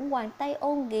anh cũng quàng tay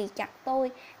ôm ghì chặt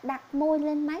tôi, đặt môi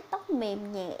lên mái tóc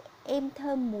mềm nhẹ, êm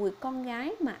thơm mùi con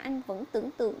gái mà anh vẫn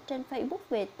tưởng tượng trên Facebook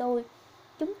về tôi.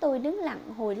 Chúng tôi đứng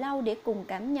lặng hồi lâu để cùng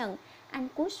cảm nhận. Anh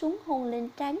cúi xuống hôn lên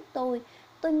trán tôi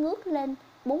ngước lên,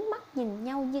 bốn mắt nhìn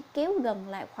nhau như kéo gần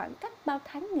lại khoảng cách bao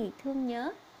tháng ngày thương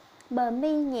nhớ. Bờ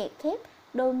mi nhẹ khép,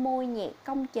 đôi môi nhẹ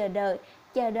cong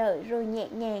chờ đợi rồi nhẹ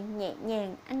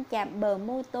nhàng anh chạm bờ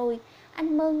môi tôi.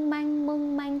 Anh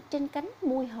mơn man trên cánh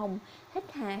môi hồng, hít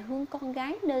hà hương con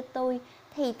gái nơi tôi,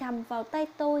 thì thầm vào tay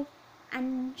tôi.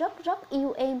 Anh rất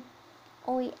yêu em.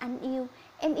 Ôi anh yêu,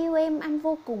 em yêu em anh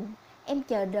vô cùng. Em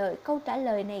chờ đợi câu trả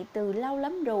lời này từ lâu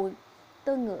lắm rồi.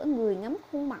 Tôi ngửa người ngắm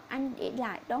khuôn mặt anh để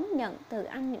lại đón nhận từ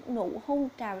anh những nụ hôn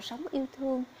trào sóng yêu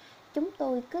thương. Chúng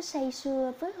tôi cứ say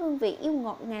sưa với hương vị yêu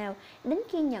ngọt ngào, đến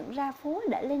khi nhận ra phố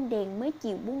đã lên đèn mới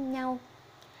chịu buông nhau.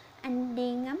 Anh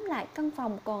đi ngắm lại căn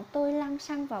phòng, còn tôi lăn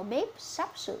xăng vào bếp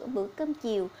sắp sửa bữa cơm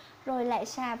chiều, rồi lại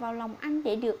xà vào lòng anh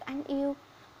để được anh yêu.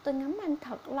 Tôi ngắm anh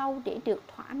thật lâu để được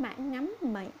thỏa mãn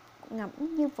ngẫm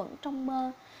như vẫn trong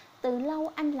mơ. Từ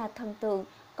lâu anh là thần tượng,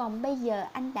 còn bây giờ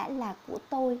anh đã là của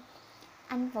tôi.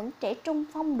 Anh vẫn trẻ trung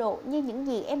phong độ như những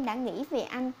gì em đã nghĩ về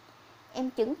anh. Em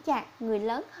chững chạc, người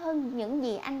lớn hơn những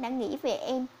gì anh đã nghĩ về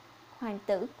em. Hoàng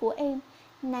tử của em,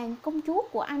 nàng công chúa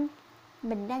của anh.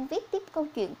 Mình đang viết tiếp câu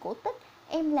chuyện cổ tích.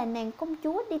 Em là nàng công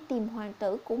chúa đi tìm hoàng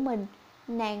tử của mình.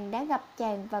 Nàng đã gặp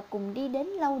chàng và cùng đi đến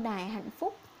lâu đài hạnh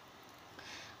phúc.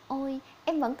 Ôi,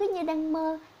 em vẫn cứ như đang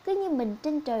mơ, cứ như mình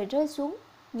trên trời rơi xuống.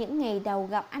 Những ngày đầu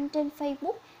gặp anh trên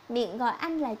Facebook, miệng gọi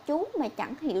anh là chú mà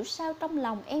chẳng hiểu sao trong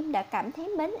lòng em đã cảm thấy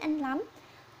mến anh lắm.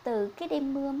 Từ cái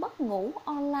đêm mưa mất ngủ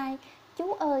online,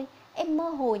 chú ơi, em mơ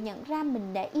hồ nhận ra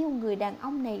mình đã yêu người đàn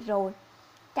ông này rồi.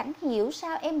 Chẳng hiểu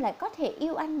sao em lại có thể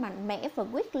yêu anh mạnh mẽ và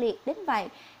quyết liệt đến vậy.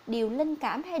 Điều linh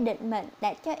cảm hay định mệnh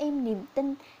đã cho em niềm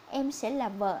tin em sẽ là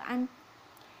vợ anh.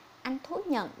 Anh thú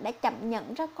nhận đã chậm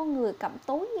nhận ra con người Cẩm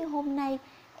Tú như hôm nay.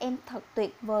 Em thật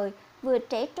tuyệt vời, vừa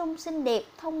trẻ trung xinh đẹp,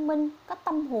 thông minh, có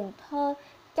tâm hồn thơ,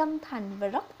 chân thành và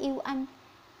rất yêu anh.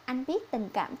 Anh biết tình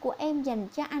cảm của em dành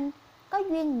cho anh, có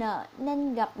duyên nợ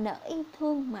nên gặp nợ yêu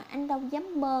thương mà anh đâu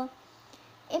dám mơ.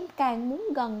 Em càng muốn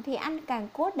gần thì anh càng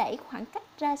cố đẩy khoảng cách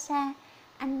ra xa.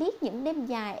 Anh biết những đêm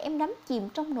dài em đắm chìm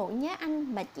trong nỗi nhớ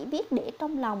anh mà chỉ biết để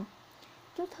trong lòng.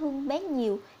 Chú thương bé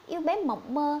nhiều, yêu bé mộng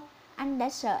mơ. Anh đã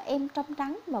sợ em trong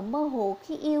trắng và mơ hồ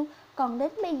khi yêu, còn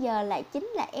đến bây giờ lại chính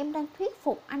là em đang thuyết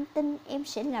phục anh tin em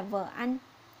sẽ là vợ anh.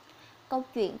 Câu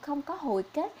chuyện không có hồi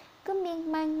kết, cứ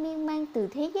miên man từ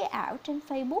thế giới ảo trên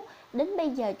Facebook. Đến bây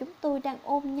giờ chúng tôi đang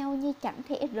ôm nhau như chẳng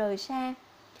thể rời xa.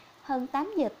 Hơn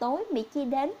 8 giờ tối, Mỹ Chi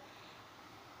đến.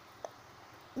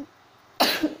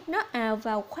 Nó ào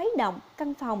vào khuấy động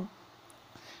căn phòng.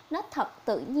 Nó thật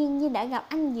tự nhiên như đã gặp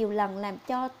anh nhiều lần, làm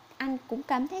cho anh cũng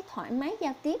cảm thấy thoải mái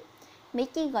giao tiếp. Mỹ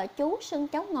Chi gọi chú, xưng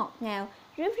cháu ngọt ngào,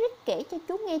 ríu rít kể cho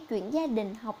chú nghe chuyện gia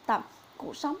đình, học tập,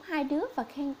 cuộc sống hai đứa và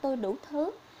khen tôi đủ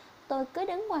thứ. Tôi cứ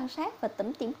đứng quan sát và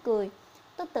tủm tỉm cười.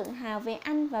 Tôi tự hào về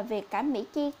anh và về cả Mỹ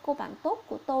Chi, cô bạn tốt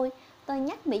của tôi. Tôi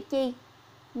nhắc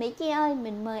Mỹ Chi ơi,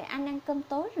 mình mời anh ăn cơm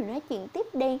tối rồi nói chuyện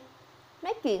tiếp đi.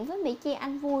 Nói chuyện với Mỹ Chi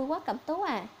anh vui quá Cẩm Tú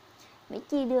à. Mỹ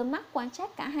Chi đưa mắt quan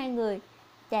sát cả hai người.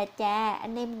 Chà,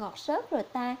 anh em ngọt xớt rồi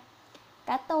ta.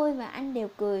 Cả tôi và anh đều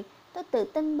cười. Tôi tự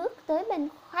tin bước tới bên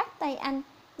khoát tay anh,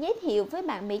 giới thiệu với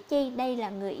bạn Mỹ Chi đây là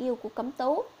người yêu của Cẩm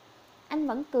Tú. Anh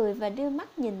vẫn cười và đưa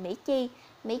mắt nhìn Mỹ Chi.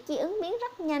 Mỹ Chi ứng biến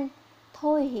rất nhanh.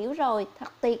 Thôi hiểu rồi,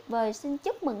 thật tuyệt vời, xin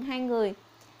chúc mừng hai người.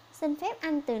 Xin phép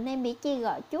anh từ nay Mỹ Chi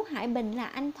gọi chú Hải Bình là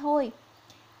anh thôi.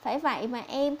 Phải vậy mà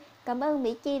em, cảm ơn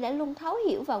Mỹ Chi đã luôn thấu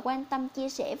hiểu và quan tâm chia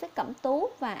sẻ với Cẩm Tú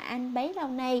và anh bấy lâu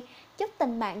nay. Chúc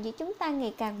tình bạn giữa chúng ta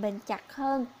ngày càng bền chặt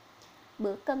hơn.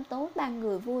 Bữa cơm tối ba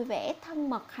người vui vẻ, thân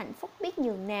mật, hạnh phúc biết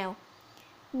nhường nào.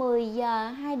 10 giờ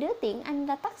hai đứa tiễn anh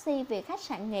ra taxi về khách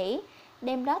sạn nghỉ.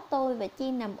 Đêm đó tôi và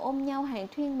Chi nằm ôm nhau hàng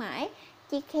thuyên mãi.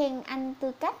 Chi khen anh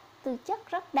tư cách, tư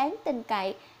chất rất đáng tin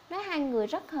cậy, nói hai người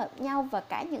rất hợp nhau và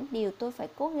cả những điều tôi phải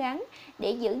cố gắng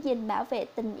để giữ gìn bảo vệ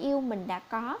tình yêu mình đã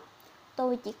có.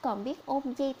 Tôi chỉ còn biết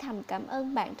ôm Chi thầm cảm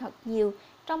ơn bạn thật nhiều,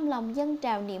 trong lòng dâng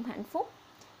trào niềm hạnh phúc.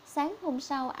 Sáng hôm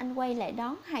sau anh quay lại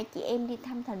đón hai chị em đi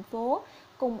thăm thành phố,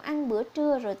 cùng ăn bữa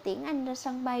trưa rồi tiễn anh ra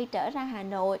sân bay trở ra Hà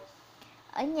Nội.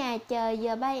 Ở nhà chờ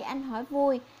giờ bay anh hỏi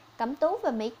vui, Cẩm Tú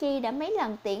và Mỹ Chi đã mấy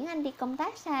lần tiễn anh đi công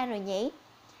tác xa rồi nhỉ?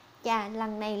 Chà,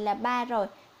 lần này là 3 rồi.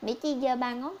 Mỹ Chi giơ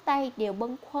 3 ngón tay, đều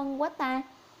bâng khuâng quá ta.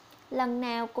 Lần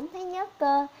nào cũng thấy nhớ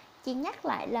cơ. Chị nhắc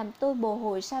lại làm tôi bồi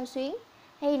hồi sao xuyến.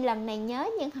 Hay lần này nhớ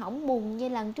nhưng hỏng buồn như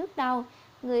lần trước đâu.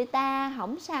 Người ta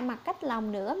hỏng xa mặt cách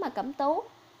lòng nữa mà Cẩm Tú.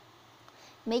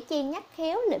 Mỹ Chi nhắc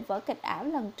khéo lịch vở kịch ảo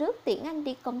lần trước tiễn anh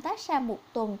đi công tác xa 1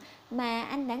 tuần mà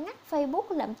anh đã ngắt Facebook,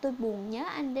 làm tôi buồn nhớ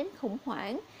anh đến khủng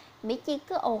hoảng. Mỹ Chi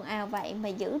cứ ồn ào vậy mà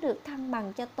giữ được thăng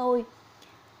bằng cho tôi.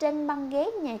 Trên băng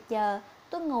ghế nhà chờ,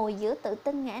 tôi ngồi giữa tự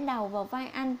tin ngã đầu vào vai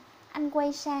anh. Anh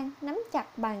quay sang, nắm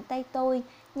chặt bàn tay tôi,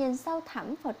 nhìn sâu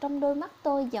thẳm vào trong đôi mắt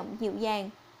tôi, giọng dịu dàng.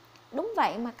 Đúng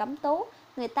vậy mà Cẩm Tú,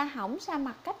 người ta hỏng xa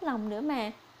mặt cách lòng nữa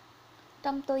mà.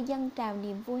 Trong tôi dâng trào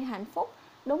niềm vui hạnh phúc.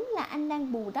 Đúng là anh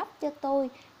đang bù đắp cho tôi.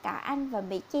 Cả anh và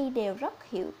Mỹ Chi đều rất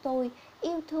hiểu tôi,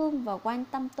 yêu thương và quan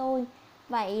tâm tôi.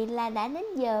 Vậy là đã đến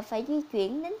giờ phải di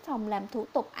chuyển đến phòng làm thủ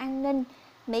tục an ninh.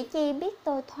 Mỹ Chi biết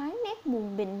tôi thoáng nét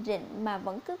buồn bình rịnh mà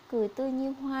vẫn cứ cười tươi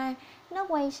như hoa. Nó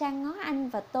quay sang ngó anh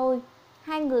và tôi.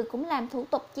 Hai người cũng làm thủ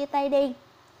tục chia tay đi.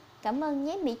 Cảm ơn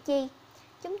nhé Mỹ Chi.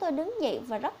 Chúng tôi đứng dậy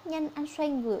và rất nhanh anh xoay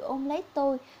người ôm lấy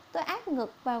tôi. Tôi áp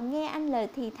ngực vào nghe anh lời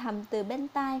thì thầm từ bên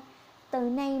tai. Từ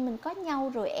nay mình có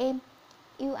nhau rồi em.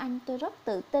 Yêu anh tôi rất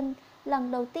tự tin.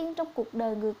 Lần đầu tiên trong cuộc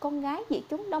đời người con gái giữa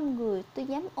chúng đông người, tôi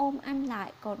dám ôm anh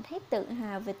lại, còn thấy tự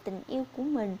hào về tình yêu của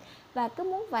mình và cứ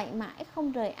muốn vậy mãi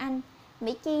không rời anh.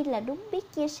 Mỹ Chi là đúng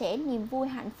biết chia sẻ niềm vui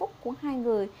hạnh phúc của hai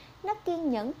người. Nó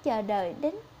kiên nhẫn chờ đợi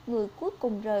đến người cuối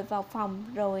cùng rời vào phòng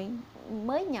rồi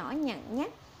mới nhỏ nhặn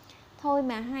nhắc. Thôi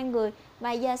mà hai người,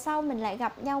 vài giờ sau mình lại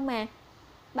gặp nhau mà.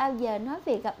 Bao giờ nói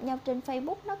về gặp nhau trên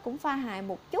Facebook nó cũng pha hài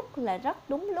một chút là rất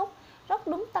đúng lúc, rất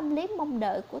đúng tâm lý mong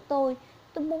đợi của tôi.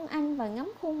 Tôi buông anh và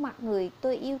ngắm khuôn mặt người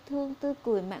tôi yêu thương, tươi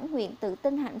cười mãn nguyện, tự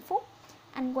tin hạnh phúc.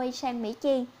 Anh quay sang Mỹ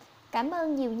Chi. Cảm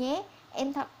ơn nhiều nhé,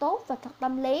 em thật tốt và thật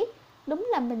tâm lý. Đúng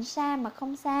là mình xa mà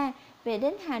không xa. Về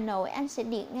đến Hà Nội anh sẽ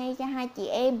điện ngay cho hai chị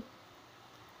em.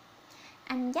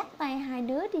 Anh dắt tay hai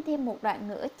đứa đi thêm một đoạn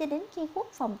nữa cho đến khi khuất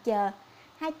phòng chờ.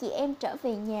 Hai chị em trở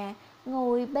về nhà,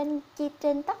 ngồi bên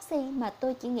trên taxi mà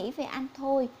tôi chỉ nghĩ về anh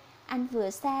thôi. Anh vừa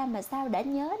xa mà sao đã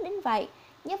nhớ đến vậy.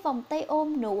 Nhớ vòng tay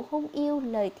ôm, nụ hôn yêu,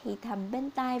 lời thì thầm bên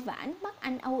tai và ánh mắt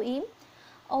anh âu yếm.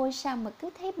 Ôi sao mà cứ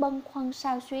thấy bâng khuâng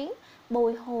xao xuyến,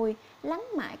 bồi hồi, lắng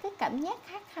mãi cái cảm giác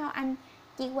khát khao anh.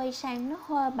 Chị quay sang nó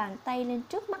hơ bàn tay lên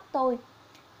trước mắt tôi.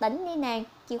 Tỉnh đi nàng,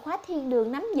 chìa khóa thiên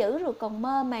đường nắm giữ rồi còn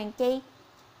mơ màng chi.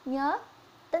 Nhớ,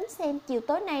 tính xem chiều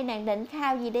tối nay nàng định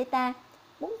khao gì đây ta?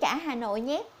 Bún chả Hà Nội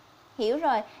nhé. Hiểu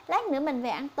rồi, lát nữa mình về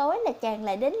ăn tối là chàng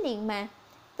lại đến liền mà.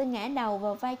 Tôi ngã đầu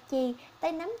vào vai Chi,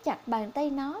 tay nắm chặt bàn tay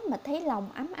nó mà thấy lòng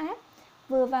ấm áp.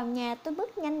 Vừa vào nhà tôi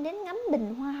bước nhanh đến ngắm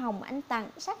bình hoa hồng anh tặng,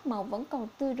 sắc màu vẫn còn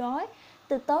tươi rói.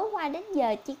 Từ tối qua đến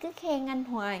giờ Chi cứ khen anh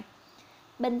hoài.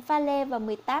 Bình pha lê và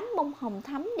 18 bông hồng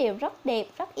thắm đều rất đẹp,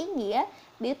 rất ý nghĩa,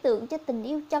 biểu tượng cho tình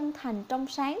yêu chân thành, trong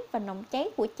sáng và nồng cháy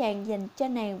của chàng dành cho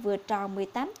nàng vừa tròn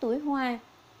 18 tuổi hoa.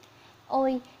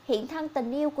 Ôi, hiện thân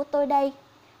tình yêu của tôi đây.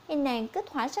 Hay nàng cứ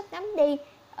thỏa sức ngắm đi,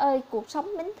 ơi cuộc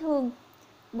sống mến thương.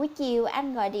 Buổi chiều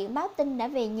anh gọi điện báo tin đã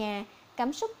về nhà.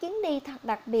 Cảm xúc chuyến đi thật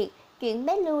đặc biệt. Chuyện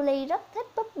bé Lưu Ly rất thích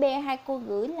búp bê hai cô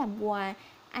gửi làm quà.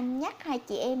 Anh nhắc hai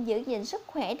chị em giữ gìn sức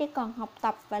khỏe để còn học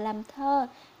tập và làm thơ.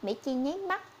 Mỹ Chi nháy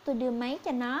mắt, tôi đưa máy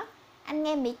cho nó. Anh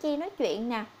nghe Mỹ Chi nói chuyện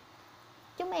nè.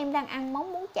 Chúng em đang ăn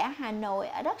món bún chả Hà Nội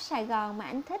ở đất Sài Gòn mà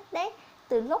anh thích đấy.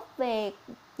 Từ lúc về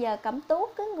giờ Cẩm Tú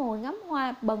cứ ngồi ngắm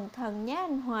hoa bần thần nhớ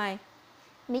anh hoài.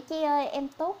 Mỹ Chi ơi, em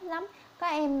tốt lắm. Có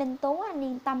em Minh Tú anh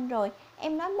yên tâm rồi.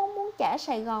 Em nói món bún chả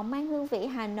Sài Gòn mang hương vị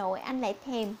Hà Nội anh lại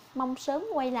thèm, mong sớm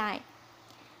quay lại.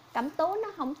 Cẩm Tú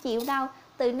nó không chịu đâu.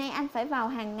 Từ nay anh phải vào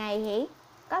hàng ngày hỉ?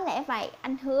 Có lẽ vậy,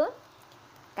 anh hứa.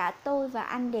 Cả tôi và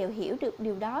anh đều hiểu được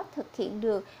điều đó thực hiện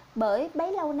được, bởi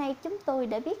bấy lâu nay chúng tôi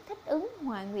đã biết thích ứng,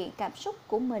 hòa nguyện cảm xúc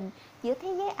của mình giữa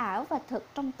thế giới ảo và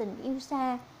thực trong tình yêu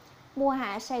xa. Mùa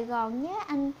hạ Sài Gòn nhớ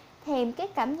anh, thèm cái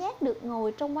cảm giác được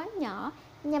ngồi trong quán nhỏ,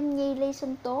 nhâm nhi ly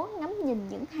sinh tố, ngắm nhìn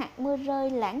những hạt mưa rơi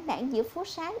lãng đãng giữa phố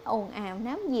xá ồn ào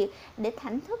náo nhiệt để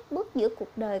thảnh thức bước giữa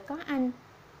cuộc đời có anh.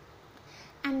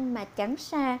 Anh mà chẳng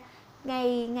xa,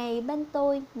 ngày ngày bên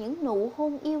tôi, những nụ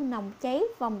hôn yêu nồng cháy,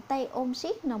 vòng tay ôm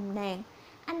siết nồng nàn.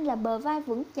 Anh là bờ vai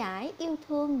vững chãi, yêu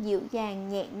thương dịu dàng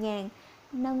nhẹ nhàng,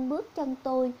 nâng bước chân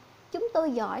tôi. Chúng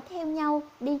tôi dõi theo nhau,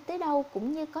 đi tới đâu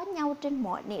cũng như có nhau trên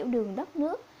mọi nẻo đường đất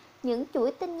nước. Những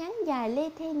chuỗi tin nhắn dài lê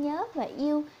thê nhớ và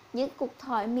yêu, những cuộc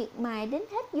thoại miệt mài đến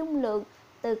hết dung lượng,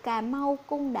 từ Cà Mau,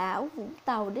 Côn Đảo, Vũng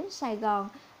Tàu đến Sài Gòn,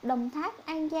 Đồng Tháp,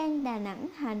 An Giang, Đà Nẵng,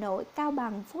 Hà Nội, Cao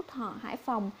Bằng, Phú Thọ, Hải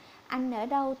Phòng. Anh ở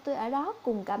đâu tôi ở đó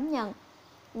cùng cảm nhận.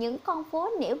 Những con phố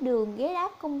nẻo đường, ghế đá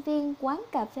công viên, quán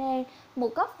cà phê,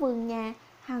 một góc vườn nhà,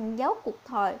 hằn dấu cuộc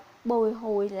thoại, bồi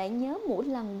hồi lại nhớ mỗi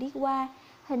lần đi qua.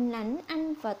 Hình ảnh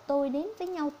anh và tôi đến với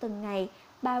nhau từng ngày,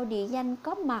 bao địa danh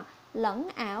có mặt, lẫn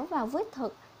ảo vào với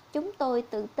thực. Chúng tôi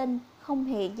tự tin, không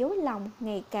hề dối lòng,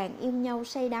 ngày càng yêu nhau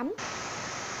say đắm.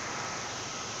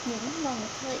 Những vần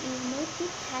thơ yêu nối tiếp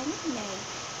tháng ngày,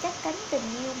 chắc cánh tình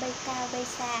yêu bay cao bay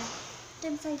xa.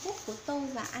 Trên Facebook của tôi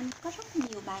và anh có rất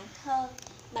nhiều bạn thơ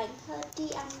tri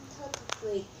âm, thơ thực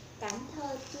Việt, cảm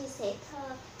thơ, chia sẻ thơ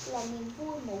là niềm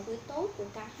vui mỗi buổi tối của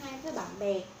cả hai với bạn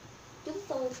bè. Chúng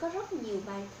tôi có rất nhiều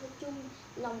bài thơ chung,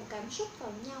 lòng cảm xúc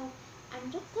vào nhau.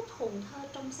 Anh rất thích hồn thơ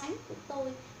trong sáng của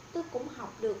tôi cũng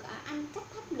học được ở anh cách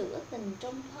thắp lửa tình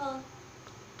trong thơ.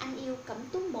 Anh yêu Cẩm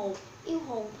Tú 1, yêu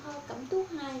hồn thơ Cẩm Tú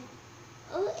 2.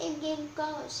 Em ghen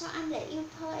cơ, sao anh lại yêu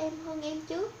thơ em hơn em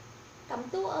chứ? Cẩm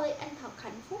Tú ơi, anh thật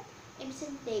hạnh phúc, em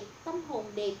xinh đẹp, tâm hồn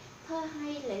đẹp, thơ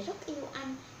hay lại rất yêu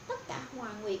anh. Tất cả hòa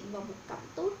nguyện vào một Cẩm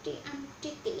Tú tri âm, tri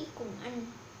kỷ cùng anh.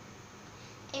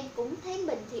 Em cũng thấy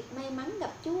mình thiệt may mắn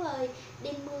gặp chú ơi,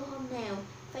 đêm mưa hôm nào,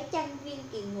 phải chăng duyên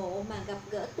kỳ ngộ mà gặp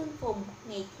gỡ tương phùng,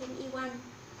 ngày thêm yêu anh.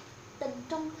 Tình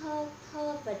trong thơ,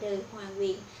 thơ và đời hòa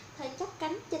nguyện, thơ chắp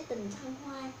cánh cho tình thăng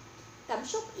hoa. Cảm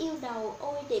xúc yêu đầu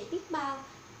ôi đẹp biết bao,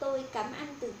 tôi cảm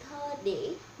anh từ thơ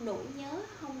để nỗi nhớ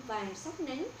hông vàng sắc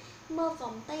nắng. Mơ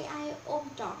vòng tay ai ôm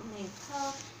trọn nàng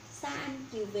thơ, xa anh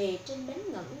chiều về trên bến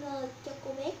ngẩn ngơ, cho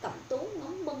cô bé Cẩm Tú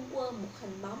ngóng bâng quơ một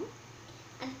hình bóng.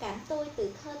 Anh cảm tôi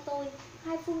từ thơ tôi,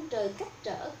 hai phương trời cách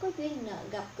trở, có duyên nợ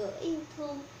gặp gỡ yêu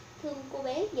thương. Thương cô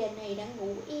bé giờ này đã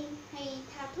ngủ yên, hay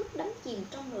thao thức đắm chìm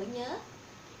trong nỗi nhớ.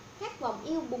 Khát vọng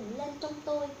yêu bùng lên trong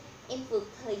tôi, em vượt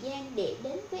thời gian để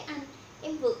đến với anh.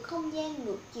 Em vượt không gian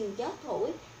ngược chiều gió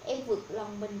thổi, em vượt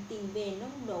lòng mình tìm về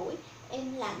nông nổi.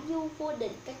 Em lãng du vô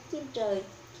định các chim trời.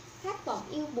 Khát vọng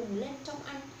yêu bùng lên trong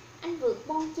anh vượt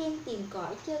bon chen tìm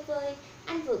cõi chơi vơi.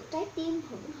 Anh vượt trái tim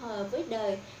hững hờ với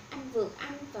đời. Anh vượt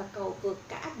anh và cầu vượt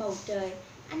cả bầu trời.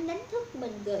 Anh đánh thức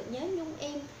mình gợi nhớ nhung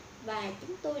em, và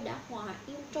chúng tôi đã hòa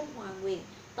yêu trong hòa nguyện,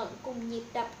 tận cùng nhịp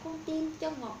đập con tim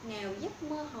cho ngọt ngào giấc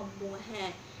mơ hồng mùa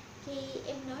hạ. Khi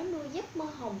em nói nuôi giấc mơ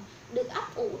hồng được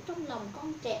ấp ủ trong lòng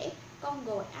con trẻ, con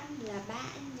gọi anh là ba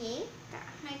anh nhé. Cả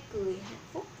hai cười hạnh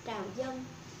phúc trào dâng.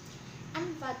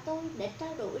 Anh và tôi đã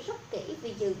trao đổi rất kỹ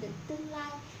về dự định tương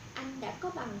lai. Anh đã có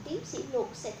bằng tiến sĩ luật,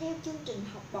 sẽ theo chương trình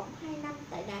học bổng 2 năm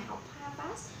tại Đại học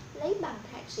Harvard, lấy bằng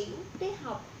thạc sĩ quốc tế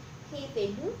học. Khi về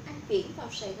nước, anh chuyển vào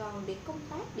Sài Gòn để công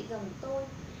tác để gần tôi.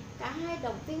 Cả hai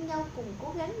động viên nhau cùng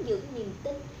cố gắng giữ niềm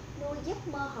tin, nuôi giấc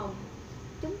mơ hồng.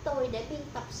 Chúng tôi đã biên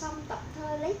tập xong tập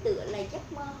thơ lấy tựa là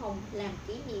Giấc mơ hồng, làm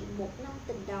kỷ niệm 1 năm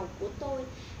tình đầu của tôi,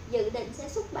 dự định sẽ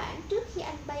xuất bản trước khi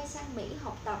anh bay sang Mỹ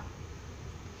học tập.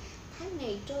 Tháng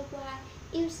ngày trôi qua,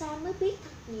 yêu xa mới biết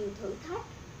thật nhiều thử thách.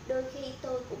 Đôi khi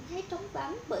tôi cũng thấy trống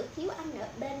vắng bởi thiếu anh ở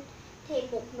bên,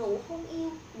 thèm một nụ hôn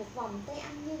yêu, một vòng tay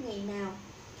anh như ngày nào.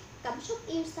 Cảm xúc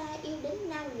yêu xa yêu đến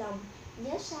nao lòng,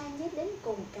 nhớ xa nhớ đến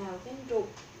cồn cào gan ruột.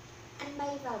 Anh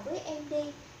bay vào với em đi,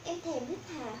 em thèm hít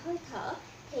hà hơi thở,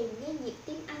 thèm nghe nhịp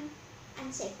tim anh.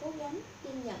 Anh sẽ cố gắng,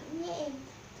 kiên nhẫn nhé em,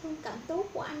 thương cảm tốt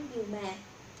của anh nhiều mà.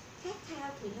 Khát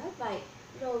khao thì nói vậy,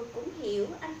 rồi cũng hiểu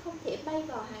anh không thể bay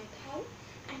vào hàng tháng.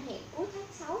 Anh hẹn cuối tháng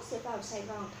 6 sẽ vào Sài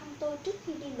Gòn thăm tôi trước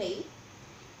khi đi Mỹ.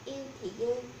 Yêu thì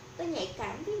ghê, tôi nhạy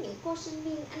cảm với những cô sinh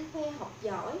viên anh khoe học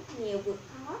giỏi, nghèo vượt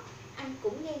khó. Anh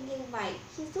cũng ghen vậy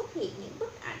khi xuất hiện những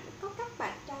bức ảnh có các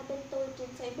bạn trai bên tôi trên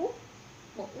Facebook.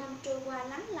 1 năm trôi qua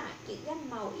lắng lại chuyện gam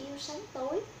màu yêu sáng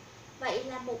tối. Vậy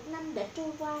là 1 năm đã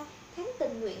trôi qua, tháng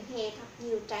tình nguyện hè thật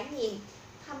nhiều trải nghiệm.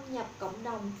 Thâm nhập cộng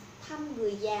đồng, thăm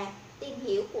người già, tìm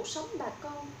hiểu cuộc sống bà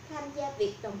con, tham gia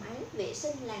việc đồng áng vệ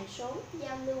sinh làng xóm,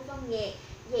 giao lưu văn nghệ,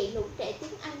 dạy lũ trẻ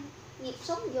tiếng Anh. Nhịp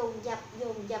sống dồn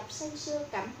dập say sưa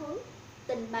cảm hứng.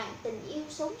 Tình bạn tình yêu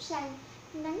xốn sang,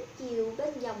 nắng chiều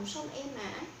bên dòng sông êm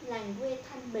ả, làng quê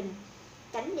thanh bình.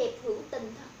 Cảnh đẹp hữu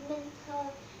tình thật nên thơ,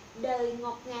 đời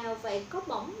ngọt ngào vậy có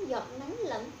bỗng giọt nắng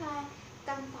lẫn pha.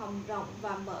 Căn phòng rộng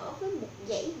và mở với một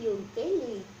dãy giường kế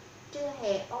liền. Trưa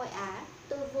hè oi ả,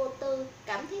 tôi vô tư,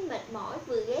 cảm thấy mệt mỏi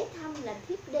vừa ghé thăm là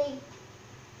thiếp đi.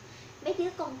 Mấy đứa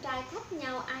con trai thách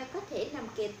nhau ai có thể nằm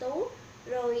kề tú,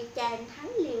 rồi chàng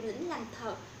thắng liều lĩnh làm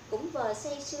thật, cũng vờ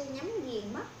say sưa nhắm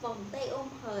nghiền mắt vòng tay ôm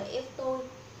hờ eo tôi.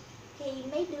 Khi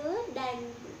mấy đứa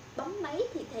đang bấm máy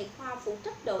thì thầy Khoa phụ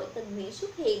trách đội tình nguyện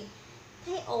xuất hiện.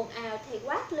 Thấy ồn ào, thầy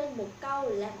quát lên một câu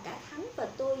làm cả Thắng và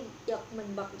tôi giật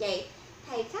mình bật dậy.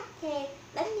 Thầy khắt khe,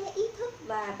 đánh giá ý thức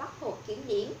và bắt hộp kiểm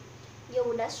điểm.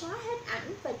 Dù đã xóa hết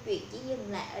ảnh và chuyện chỉ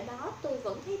dừng lại ở đó, tôi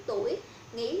vẫn thấy tủi,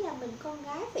 nghĩ là mình con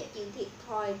gái phải chịu thiệt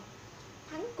thòi.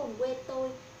 Thắng cùng quê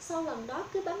tôi, sau lần đó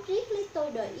cứ bám riết lấy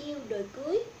tôi đòi yêu, đòi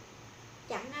cưới.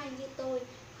 Chẳng ai như tôi,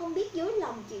 không biết dối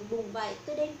lòng chuyện buồn vậy.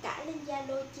 Tôi đem cả lên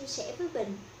Zalo chia sẻ với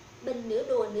Bình. Bình nửa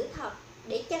đùa nửa thật,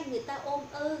 để cho người ta ôm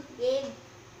ư, ghen.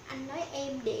 Anh nói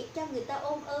em để cho người ta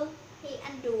ôm ư, hay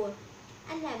anh đùa?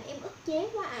 Anh làm em ức chế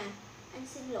quá à. Anh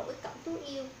xin lỗi Cẩm Tú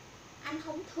yêu, anh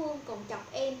không thương còn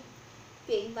chọc em.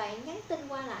 Chuyện vậy nhắn tin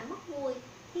qua lại mất vui.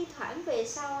 Thi thoảng về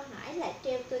sau Hải lại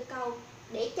treo tôi câu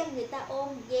để cho người ta ôm,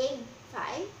 ghen.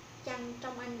 Phải chăng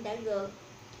trong anh đã gợn?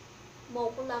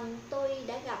 Một lần tôi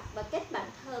đã gặp và kết bạn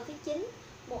thơ với Chính,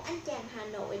 một anh chàng Hà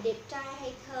Nội đẹp trai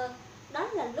hay thơ. Đó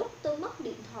là lúc tôi mất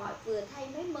điện thoại, vừa thay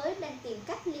máy mới, đang tìm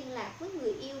cách liên lạc với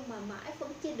người yêu mà mãi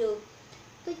vẫn chưa được.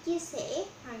 Tôi chia sẻ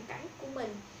hoàn cảnh của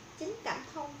mình, Chính cảm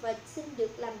thông và xin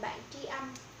được làm bạn tri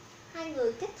âm. Hai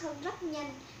người kết thân rất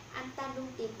nhanh, anh ta luôn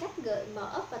tìm cách gợi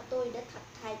mở và tôi đã thật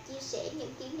thà chia sẻ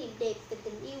những kỷ niệm đẹp về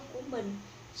tình yêu của mình.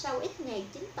 Sau ít ngày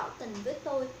Chính tỏ tình với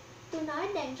tôi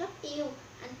nói đang rất yêu,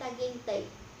 anh ta ghen tị.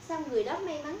 Sao người đó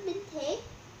may mắn đến thế?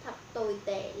 Thật tồi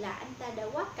tệ là anh ta đã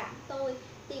quá cảm tôi,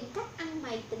 tìm cách ăn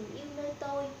mày tình yêu nơi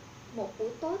tôi. Một buổi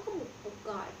tối có một cuộc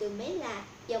gọi từ máy lạ,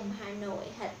 dòng Hà Nội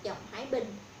hệt dòng Hải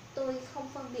Bình. Tôi không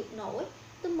phân biệt nổi,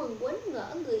 tôi mừng quến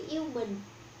ngỡ người yêu mình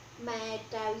mà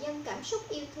trào dâng cảm xúc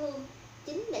yêu thương.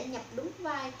 Chính đã nhập đúng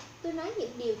vai, tôi nói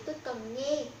những điều tôi cần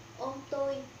nghe, ôm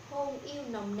tôi, hôn yêu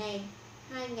nồng nàn.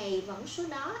 2 ngày vẫn số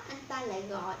đó, anh ta lại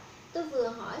gọi. Tôi vừa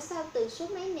hỏi sao từ số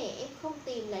máy này em không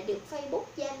tìm lại được Facebook,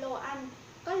 Zalo anh.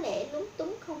 Có lẽ lúng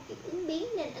túng không kịp ứng biến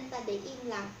nên anh ta để im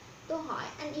lặng. Tôi hỏi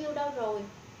anh yêu đâu rồi?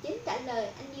 Chính trả lời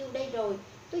anh yêu đây rồi.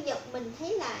 Tôi giật mình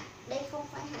thấy lạ, đây không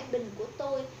phải Hải Bình của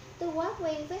tôi quá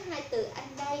quen với hai từ anh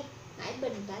đây. Hải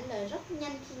Bình trả lời rất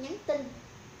nhanh khi nhắn tin.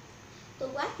 Tôi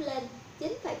quát lên,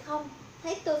 Chính phải không?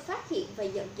 Thấy tôi phát hiện và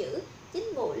giận dữ,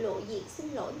 Chính vội lộ diện xin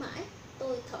lỗi mãi.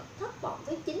 Tôi thật thất vọng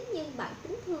với Chính nhưng bản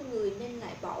tính thương người nên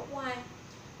lại bỏ qua.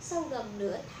 Sau gần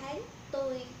nửa tháng,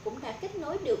 tôi cũng đã kết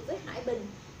nối được với Hải Bình.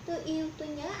 Tôi yêu, tôi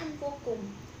nhớ anh vô cùng.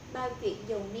 Bao chuyện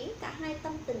dồn nén cả hai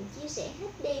tâm tình chia sẻ hết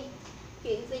đêm.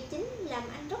 Chuyện về Chính làm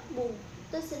anh rất buồn.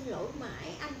 Tôi xin lỗi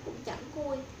mãi, anh cũng chẳng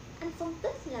vui. Anh phân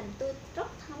tích làm tôi rất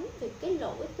thấm về cái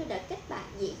lỗi tôi đã kết bạn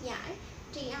dễ dãi,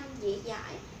 tri âm dễ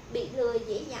dãi. bị lừa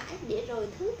dễ dãi để rồi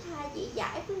thứ tha dễ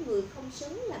dãi với người không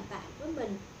xứng làm bạn với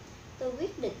mình. Tôi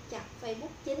quyết định chặn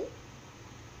Facebook chính.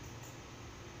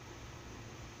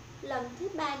 Lần thứ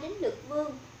 3 đến lượt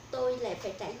Vương, tôi lại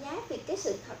phải trả giá vì cái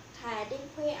sự thật thà đem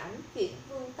khoe ảnh chuyện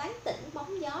Vương tán tỉnh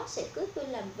bóng gió sẽ cưới tôi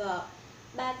làm vợ.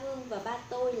 Ba Vương và ba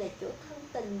tôi là chỗ thân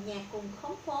tình nhà cùng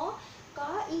khóm phố,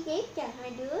 có ý ghét chàng hai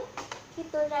đứa. Khi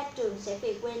tôi ra trường sẽ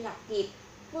về quê lập nghiệp.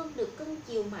 Vương được cưng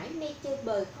chiều mãi mê chơi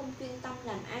bời không chuyên tâm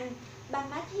làm ăn. Ba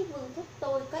má thấy Vương thích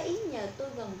tôi, có ý nhờ tôi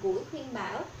gần gũi khuyên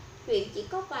bảo. Chuyện chỉ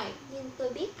có vậy nhưng tôi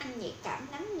biết anh nhạy cảm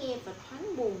lắng nghe và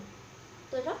thoáng buồn.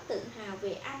 Tôi rất tự hào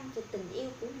về anh, về tình yêu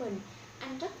của mình.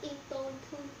 Anh rất yêu tôi,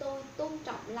 thương tôi, tôn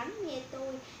trọng lắng nghe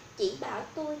tôi, chỉ bảo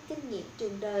tôi kinh nghiệm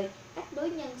trường đời, cách đối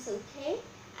nhân xử thế.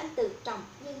 Anh tự trọng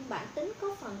nhưng bản tính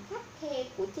có phần khắt khe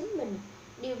của chính mình.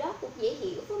 Điều đó cũng dễ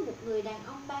hiểu với một người đàn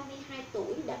ông 32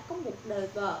 tuổi đã có một đời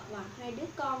vợ và 2 đứa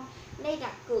con, nay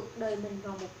đặt cược đời mình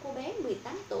vào một cô bé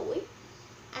 18 tuổi.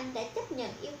 Anh đã chấp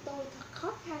nhận yêu tôi thật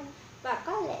khó khăn và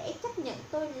có lẽ chấp nhận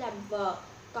tôi làm vợ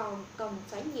còn cần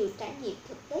phải nhiều trải nghiệm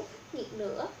thực tế khắc nghiệt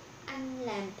nữa. Anh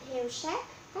làm theo sát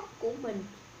cách của mình,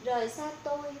 rời xa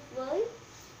tôi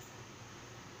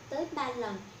tới 3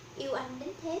 lần. Yêu anh đến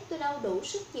thế tôi đâu đủ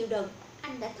sức chịu đựng.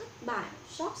 Anh đã thất bại,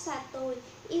 xót xa tôi,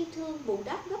 yêu thương bù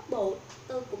đắp gấp bội.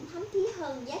 Tôi cũng thấm thía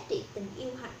hơn giá trị tình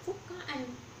yêu hạnh phúc có anh.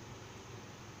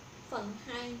 Phần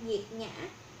 2, nghiệt ngã.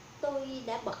 Tôi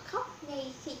đã bật khóc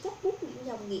ngay khi chấp bút những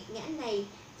dòng nghiệt ngã này.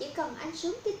 Chỉ cần anh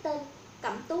sướng cái tên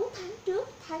Cẩm Tú tháng trước,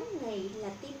 tháng này là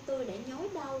tim tôi đã nhói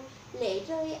đau, lệ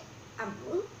rơi ẩm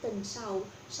ướt tình sầu,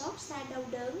 xót xa đau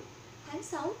đớn. Tháng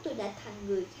 6 tôi đã thành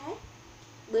người khác.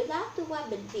 Bữa đó tôi qua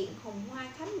bệnh viện Hồng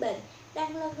Hoa khám bệnh,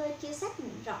 đang lơ ngơ chưa xác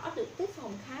định rõ được tới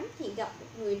phòng khám thì gặp một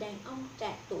người đàn ông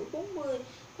trạc tuổi 40,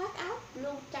 khoác áo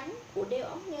blue trắng của đeo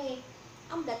ống nghe.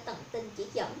 Ông đã tận tình chỉ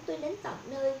dẫn tôi đến tận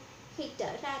nơi. Khi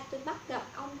trở ra tôi bắt gặp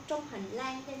ông trong hành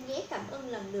lang nên ghé cảm ơn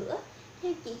lần nữa.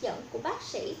 Theo chỉ dẫn của bác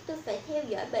sĩ tôi phải theo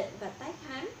dõi bệnh và tái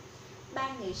khám. 3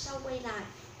 ngày sau quay lại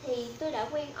thì tôi đã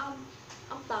quen ông.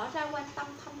 Ông tỏ ra quan tâm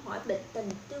thăm hỏi bệnh tình,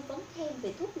 tư vấn thêm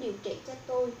về thuốc điều trị cho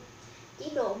tôi. Chỉ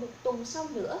độ 1 tuần sau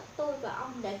nữa tôi và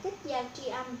ông đã kết giao tri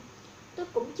âm. Tôi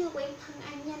cũng chưa quen thân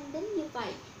anh nhanh đến như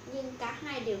vậy, nhưng cả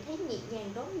hai đều thấy nhẹ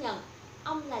nhàng đón nhận.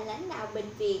 Ông là lãnh đạo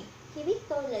bệnh viện. Khi biết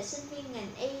tôi là sinh viên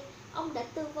ngành y, ông đã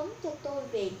tư vấn cho tôi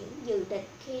về những dự định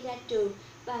khi ra trường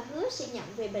và hứa sẽ nhận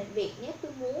về bệnh viện nếu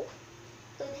tôi muốn.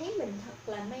 Tôi thấy mình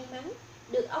thật là may mắn.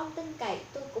 Được ông tin cậy,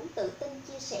 tôi cũng tự tin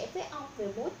chia sẻ với ông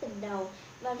về mối tình đầu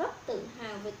và rất tự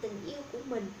hào về tình yêu của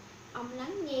mình. Ông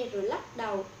lắng nghe rồi lắc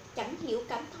đầu, chẳng hiểu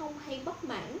cảm thông hay bất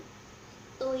mãn.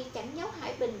 Tôi chẳng giấu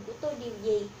Hải Bình của tôi điều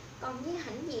gì, còn như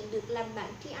hãnh diện được làm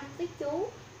bạn tri âm với chú,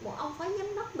 một ông phó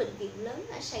giám đốc bệnh viện lớn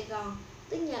ở Sài Gòn.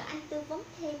 Tôi nhờ anh tư vấn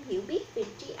thêm hiểu biết về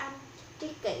tri âm, tri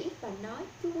kỷ và nói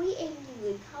chú quý em như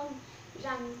người thân,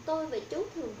 rằng tôi và chú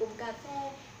thường cùng cà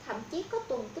phê, thậm chí có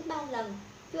tuần tới 3 lần.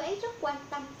 Chú ấy rất quan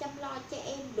tâm chăm lo cho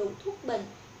em đủ thuốc bệnh,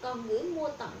 còn gửi mua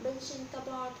tận bên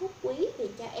Singapore thuốc quý về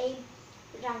cho em.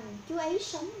 Rằng chú ấy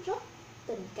sống rất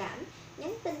tình cảm,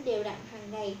 nhắn tin đều đặn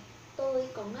hàng ngày. Tôi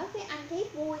còn nói với anh thấy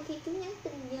vui khi chú nhắn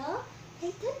tin nhớ,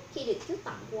 thấy thích khi được chú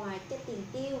tặng quà cho tiền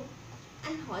tiêu.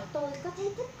 Anh hỏi tôi có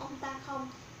thấy thích ông ta không?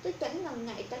 Tôi chẳng ngần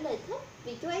ngại trả lời thích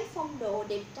vì chú ấy phong độ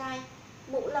đẹp trai.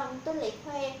 Một lần tôi lại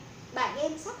khoe bạn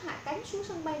em sắp hạ cánh xuống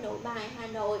sân bay Nội Bài, Hà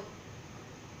Nội,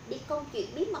 đi công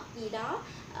chuyện bí mật gì đó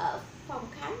ở phòng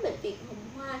khám bệnh viện Hồng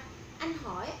Hoa. Anh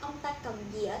hỏi ông ta cần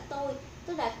gì ở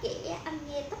tôi đã kể anh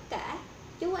nghe tất cả.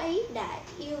 Chú ấy đã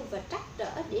yêu và trắc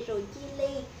trở để rồi chia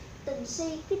ly. Tình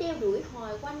si cứ đeo đuổi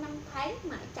hoài qua 5 tháng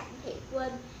mãi chẳng thể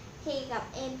quên. Khi gặp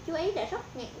em, chú ấy đã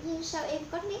rất ngạc nhiên sao em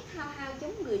có nét hao hao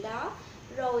giống người đó.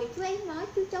 Rồi chú ấy nói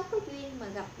chú cháu có duyên mà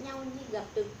gặp nhau như gặp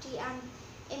được tri âm.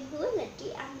 Em hứa là tri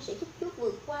âm sẽ giúp chú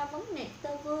vượt qua vấn nạn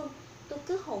tơ vương. Tôi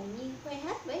cứ hồn nhiên khoe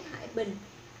hết với Hải Bình.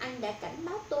 Anh đã cảnh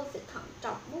báo tôi phải thận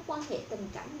trọng mối quan hệ tình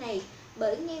cảm này,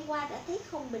 bởi nghe qua đã thấy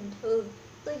không bình thường.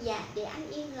 Tôi dạ để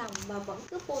anh yên lòng mà vẫn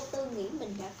cứ vô tư nghĩ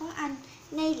mình đã có anh,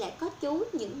 nay lại có chú,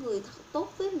 những người thật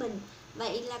tốt với mình.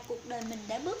 Vậy là cuộc đời mình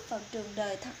đã bước vào trường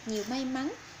đời thật nhiều may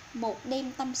mắn. Một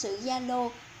đêm tâm sự Zalo,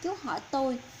 chú hỏi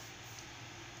tôi: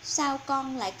 sao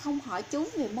con lại không hỏi chú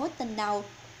về mối tình đầu?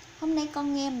 Hôm nay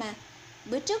con nghe mà.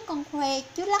 Bữa trước con khoe,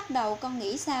 chú lắc đầu, con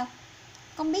nghĩ sao?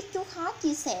 Con biết chú khó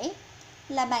chia sẻ.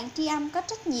 Là bạn tri âm có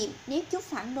trách nhiệm, nếu chú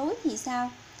phản đối thì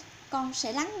sao? Con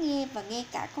sẽ lắng nghe và nghe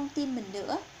cả con tim mình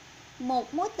nữa.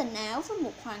 Một mối tình ảo với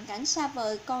một hoàn cảnh xa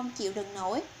vời con chịu đựng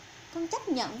nổi. Con chấp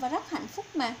nhận và rất hạnh phúc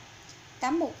mà.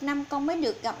 Cả 1 năm con mới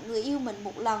được gặp người yêu mình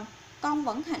 1 lần, con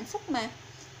vẫn hạnh phúc mà.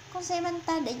 Con xem anh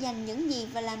ta để dành những gì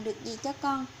và làm được gì cho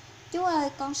con. Chú ơi,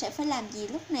 con sẽ phải làm gì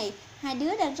lúc này? Hai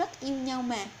đứa đang rất yêu nhau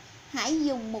mà. Hãy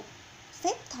dùng một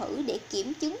phép thử để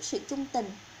kiểm chứng sự trung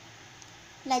tình.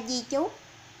 Là gì chú?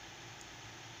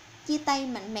 Chia tay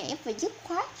mạnh mẽ và dứt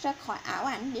khoát ra khỏi ảo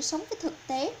ảnh để sống với thực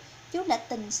tế. Chú đã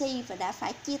tình si và đã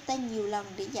phải chia tay nhiều lần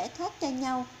để giải thoát cho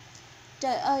nhau.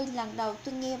 Trời ơi, lần đầu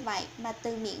tôi nghe vậy mà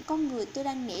từ miệng con người tôi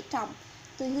đang nể trọng.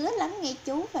 Tôi hứa lắng nghe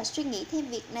chú và suy nghĩ thêm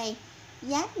việc này.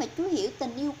 Giá mà chú hiểu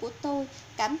tình yêu của tôi,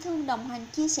 cảm thương đồng hành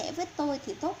chia sẻ với tôi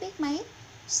thì tốt biết mấy.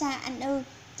 Xa anh ư,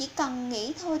 chỉ cần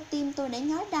nghĩ thôi tim tôi đã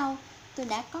nhói đau. Tôi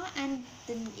đã có anh,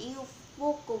 tình yêu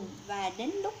vô cùng và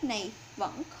đến lúc này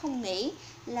vẫn không nghĩ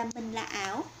là mình là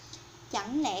ảo.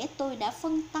 Chẳng lẽ tôi đã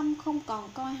phân tâm không còn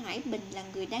coi Hải Bình là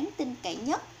người đáng tin cậy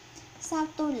nhất? Sao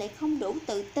tôi lại không đủ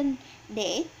tự tin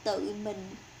để tự mình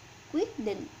quyết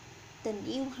định tình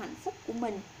yêu hạnh phúc của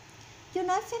mình? Chú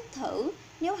nói phép thử,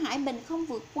 nếu Hải Bình không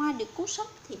vượt qua được cú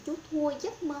sốc thì chú thua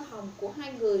giấc mơ hồng của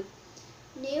hai người.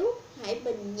 Nếu Hải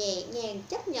Bình nhẹ nhàng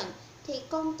chấp nhận thì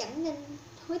con chẳng nên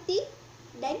hối tiếc.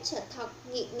 Đáng sợ thật,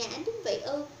 nghiệt ngã đến vậy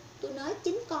ư? Tôi nói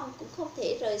chính con cũng không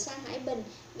thể rời xa Hải Bình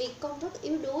vì con rất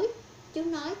yếu đuối. Chú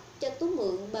nói cho tôi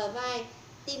mượn bờ vai,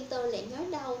 tim tôi lại nhói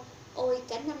đau. Ôi,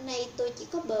 cả năm nay tôi chỉ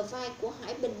có bờ vai của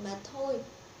Hải Bình mà thôi.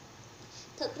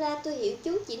 Thật ra tôi hiểu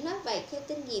chú chỉ nói vậy theo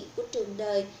kinh nghiệm của trường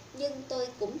đời, nhưng tôi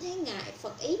cũng thấy ngại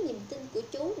phật ý niềm tin của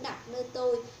chú đặt nơi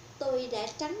tôi. Tôi đã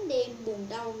trắng đêm buồn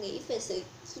đau nghĩ về sự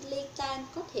ly tan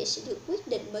có thể sẽ được quyết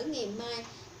định bởi ngày mai.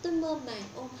 Tôi mơ màng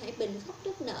ôm Hải Bình khóc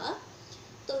nức nở.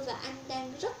 Tôi và anh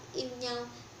đang rất yêu nhau.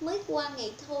 Mới qua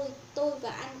ngày thôi, tôi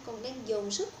và anh còn đang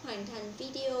dồn sức hoàn thành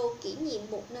video kỷ niệm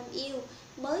 1 năm yêu.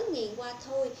 Mới ngày qua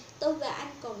thôi, tôi và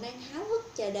anh còn đang háo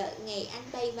hức chờ đợi ngày anh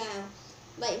bay vào.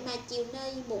 Vậy mà chiều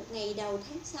nay một ngày đầu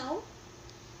tháng 6,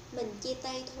 mình chia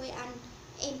tay thôi anh,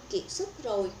 em kiệt sức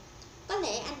rồi. Có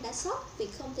lẽ anh đã sốc vì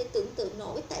không thể tưởng tượng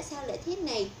nổi tại sao lại thế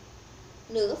này.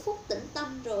 Nửa phút tĩnh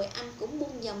tâm rồi anh cũng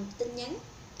buông dòng tin nhắn.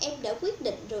 Em đã quyết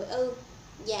định rồi ư?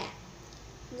 Dạ.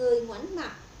 Người ngoảnh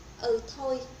mặt.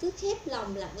 Thôi, cứ khép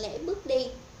lòng lặng lẽ bước đi.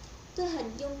 Tôi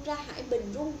hình dung ra Hải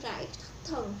Bình run rẩy thất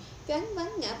thần, choáng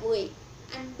váng ngã quỵ.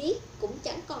 Anh biết cũng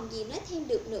chẳng còn gì nói thêm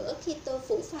được nữa khi tôi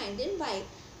phủ phàng đến vậy.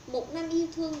 Một năm yêu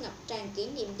thương ngập tràn kỷ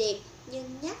niệm đẹp,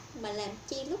 nhưng nhắc mà làm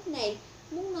chi lúc này,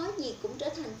 muốn nói gì cũng trở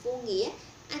thành vô nghĩa.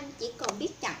 Anh chỉ còn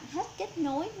biết chặn hết kết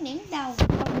nối, nén đau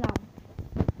trong lòng.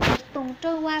 Một tuần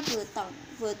trôi qua vừa tận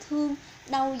vừa thương,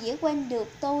 đâu dễ quên được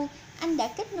tôi. Anh đã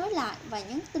kết nối lại và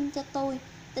nhắn tin cho tôi.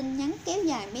 Tin nhắn kéo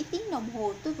dài mấy tiếng đồng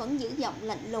hồ, tôi vẫn giữ giọng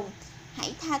lạnh lùng.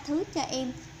 Hãy tha thứ cho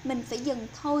em, mình phải dừng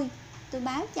thôi. Tôi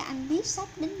báo cho anh biết sắp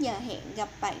đến giờ hẹn gặp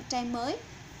bạn trai mới.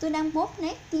 Tôi đang bóp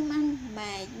nát tim anh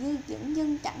mà như dửng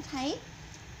dưng chẳng thấy.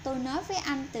 Tôi nói với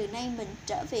anh từ nay mình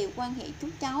trở về quan hệ chú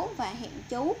cháu và hẹn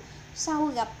chú sau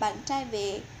gặp bạn trai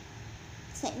về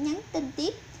sẽ nhắn tin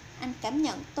tiếp. Anh cảm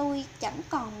nhận tôi chẳng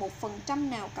còn 1%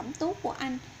 nào cẩm tú của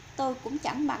anh. Tôi cũng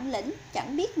chẳng bản lĩnh,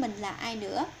 chẳng biết mình là ai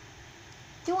nữa.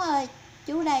 Chú ơi,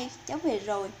 chú đây, cháu về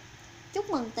rồi. Chúc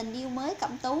mừng tình yêu mới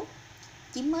cẩm tú.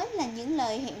 Chỉ mới là những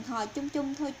lời hẹn hò chung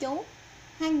chung thôi chú.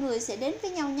 Hai người sẽ đến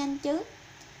với nhau nhanh chứ.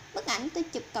 Bức ảnh tôi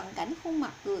chụp cận cảnh khuôn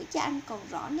mặt gửi cho anh còn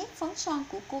rõ nét phấn son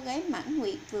của cô gái mãn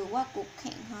nguyện vừa qua cuộc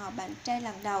hẹn hò bạn trai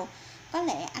lần đầu. Có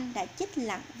lẽ anh đã chết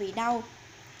lặng vì đau.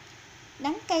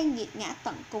 Đắng cay nghiệt ngã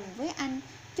tận cùng với anh.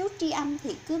 Chú tri âm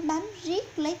thì cứ bám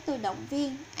riết lấy tôi động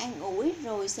viên, an ủi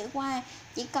rồi sẽ qua.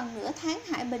 Chỉ cần nửa tháng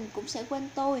Hải Bình cũng sẽ quên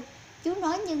tôi. Chú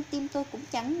nói nhưng tim tôi cũng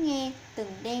chẳng nghe.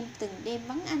 Từng đêm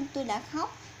vắng anh tôi đã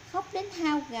khóc. Khóc đến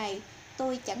hao gầy.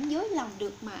 Tôi chẳng dối lòng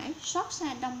được mãi, xót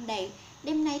xa đông đầy.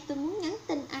 Đêm nay tôi muốn nhắn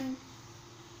tin anh.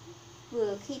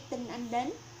 Vừa khi tin anh đến.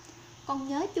 Con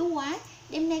nhớ chú quá,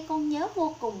 đêm nay con nhớ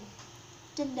vô cùng.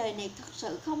 Trên đời này thật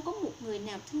sự không có một người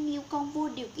nào thương yêu con vô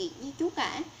điều kiện như chú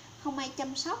cả. Không ai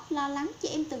chăm sóc, lo lắng cho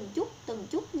em từng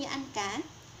chút như anh cả.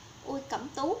 Ôi Cẩm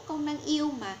Tú, con đang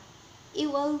yêu mà.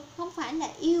 Yêu ư, không phải là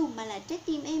yêu mà là trái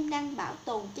tim em đang bảo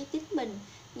tồn cho chính mình.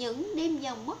 Những đêm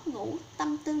dần mất ngủ,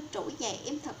 tâm tư trỗi dậy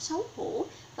em thật xấu hổ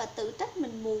và tự trách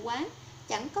mình mù quáng.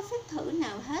 Chẳng có phép thử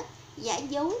nào hết, giả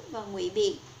dối và ngụy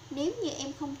biện. Nếu như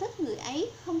em không thích người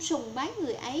ấy, không sùng bái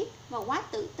người ấy và quá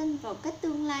tự tin vào cái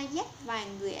tương lai dát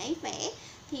vàng người ấy vẽ,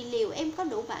 thì liệu em có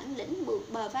đủ bản lĩnh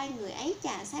buộc bờ vai người ấy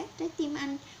chà sát trái tim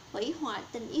anh, hủy hoại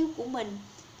tình yêu của mình?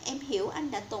 Em hiểu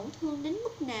anh đã tổn thương đến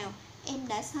mức nào, em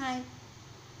đã sai.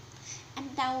 Anh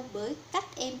đau bởi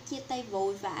cách em chia tay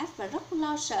vội vã và rất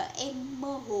lo sợ em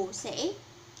mơ hồ sẽ.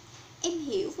 Em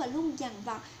hiểu và luôn dằn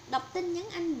vặt đọc tin nhắn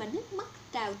anh mà nước mắt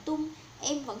trào tung.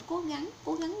 Em vẫn cố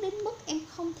gắng đến mức em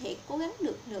không thể cố gắng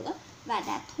được nữa và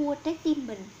đã thua trái tim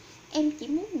mình. Em chỉ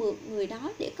muốn mượn người đó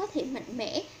để có thể mạnh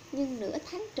mẽ, nhưng nửa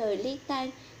tháng trời ly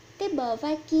tan, cái bờ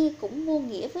vai kia cũng vô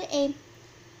nghĩa với em.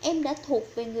 Em đã thuộc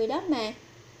về người đó mà.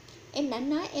 Em đã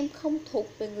nói em không thuộc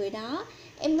về người đó.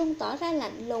 Em luôn tỏ ra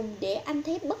lạnh lùng để anh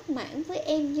thấy bất mãn với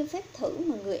em như phép thử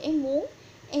mà người em muốn.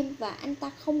 Em và anh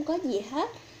ta không có gì hết.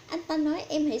 Anh ta nói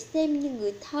em hãy xem như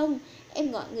người thân.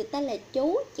 Em gọi người ta là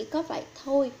chú, chỉ có vậy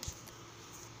thôi.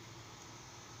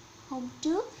 Hôm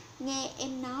trước, nghe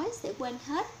em nói sẽ quên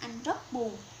hết, anh rất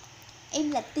buồn.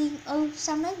 Em là tiên ư,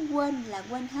 sao nói quên là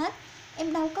quên hết.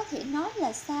 Em đâu có thể nói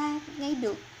là xa ngay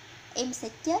được. Em sẽ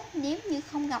chết nếu như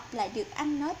không gặp lại được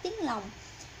anh nói tiếng lòng.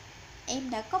 Em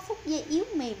đã có phút giây yếu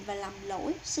mềm và lầm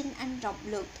lỗi, xin anh rộng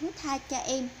lượng thứ tha cho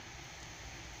em.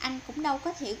 Anh cũng đâu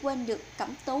có thể quên được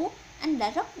Cẩm Tú, anh đã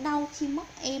rất đau khi mất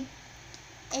em.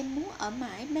 Em muốn ở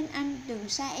mãi bên anh, đừng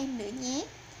xa em nữa nhé.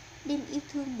 Đêm yêu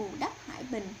thương bù đắp Hải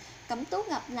Bình. Cẩm Tú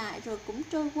gặp lại rồi cũng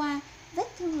trôi qua. Vết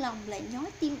thương lòng lại nhói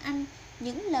tim anh.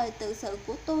 Những lời tự sự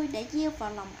của tôi đã gieo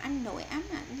vào lòng anh nỗi ám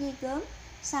ảnh ghê gớm.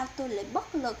 Sao tôi lại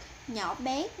bất lực, nhỏ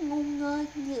bé, ngu ngơ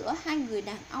như ở hai người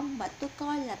đàn ông mà tôi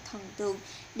coi là thần tượng,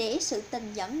 để sự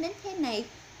tình dẫn đến thế này.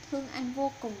 Thương anh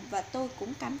vô cùng và tôi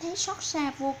cũng cảm thấy xót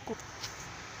xa vô cùng.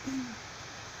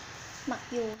 Mặc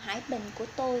dù Hải Bình của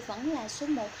tôi vẫn là số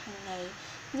 1 hàng ngày,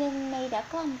 nhưng nay đã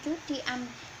có ông chú tri âm,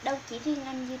 đâu chỉ riêng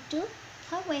anh như trước.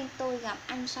 Thói quen tôi gặp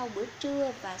anh sau bữa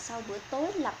trưa và sau bữa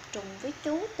tối lập trùng với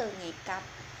chú từ ngày cặp.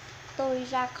 Tôi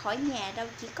ra khỏi nhà đâu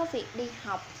chỉ có việc đi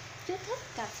học. Chú thích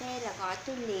cà phê là gọi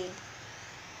tôi liền.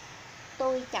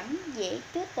 Tôi chẳng dễ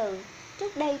chối từ.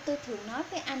 Trước đây tôi thường nói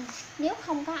với anh, nếu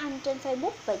không có anh trên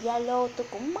Facebook và Zalo tôi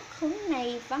cũng mất hứng.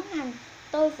 Nay vắng anh,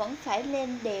 tôi vẫn phải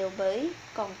lên đều bởi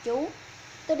còn chú.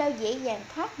 Tôi đâu dễ dàng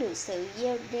thoát được sự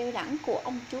đeo đẳng của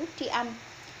ông chú tri âm.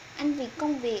 Anh vì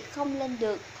công việc không lên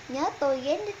được, nhớ tôi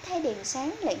ghé đến thấy đèn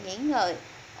sáng lại nghĩ ngợi.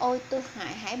 Ôi tôi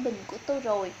hại Hải Bình của tôi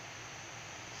rồi.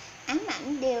 Ám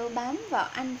ảnh đều bám vào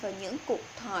anh vào những cuộc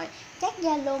thoại các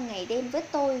Zalo ngày đêm với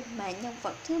tôi, mà nhân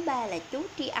vật thứ ba là chú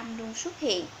tri âm luôn xuất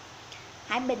hiện.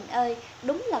 Hải Bình ơi,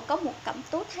 đúng là có một Cẩm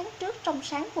Tú tháng trước trong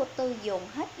sáng vô tư dồn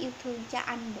hết yêu thương cho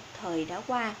anh một thời đã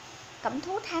qua. Cẩm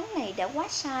Tú tháng này đã quá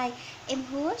sai, em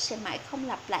hứa sẽ mãi không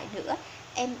lặp lại nữa.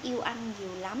 Em yêu anh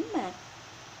nhiều lắm mà.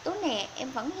 Tú nè,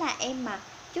 em vẫn là em mà.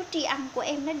 Chú tri âm của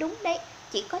em nói đúng đấy.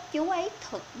 Chỉ có chú ấy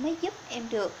thật mới giúp em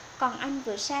được. Còn anh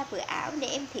vừa xa vừa ảo để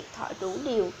em thiệt thòi đủ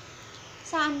điều.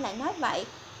 Sao anh lại nói vậy?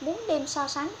 Muốn đem so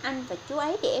sánh anh và chú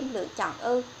ấy để em lựa chọn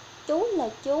ư? Chú là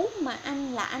chú mà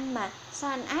anh là anh mà. Sao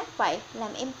anh ác vậy?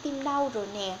 Làm em tim đau rồi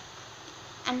nè.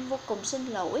 Anh vô cùng xin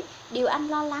lỗi. Điều anh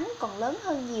lo lắng còn lớn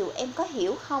hơn nhiều, em có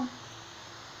hiểu không?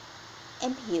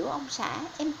 Em hiểu ông xã,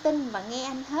 em tin và nghe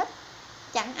anh hết.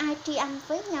 Chẳng ai tri âm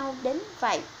với nhau đến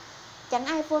vậy. Chẳng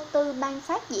ai vô tư ban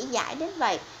phát dễ dãi đến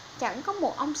vậy. Chẳng có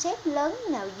một ông sếp lớn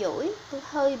nào dỗi tôi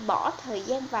hơi bỏ thời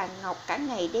gian vàng ngọc cả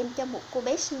ngày đêm cho một cô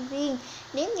bé sinh viên.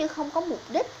 Nếu như không có mục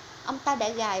đích, ông ta đã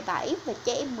gài bẫy và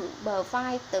cho em mượn bờ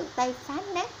vai, tự tay phá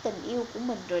nát tình yêu của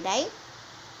mình rồi đấy.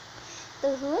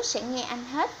 Tôi hứa sẽ nghe anh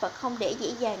hết và không để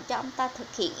dễ dàng cho ông ta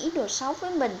thực hiện ý đồ xấu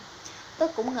với mình. Tôi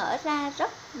cũng ngỡ ra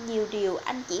rất nhiều điều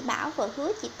anh chỉ bảo và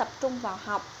hứa chỉ tập trung vào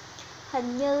học.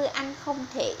 Hình như anh không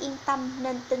thể yên tâm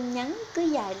nên tin nhắn cứ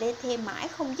dài lê thê mãi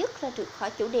không dứt ra được khỏi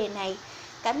chủ đề này.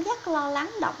 Cảm giác lo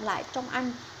lắng đọng lại trong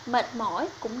anh, mệt mỏi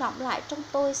cũng đọng lại trong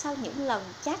tôi sau những lần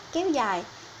chat kéo dài.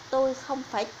 Tôi không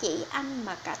phải chỉ anh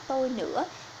mà cả tôi nữa,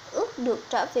 ước được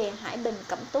trở về Hải Bình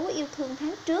Cẩm Tú yêu thương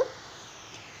tháng trước.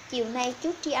 Chiều nay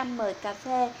chú tri âm mời cà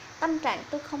phê, tâm trạng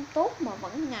tôi không tốt mà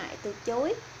vẫn ngại từ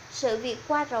chối. Sự việc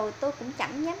qua rồi tôi cũng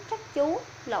chẳng dám trách chú,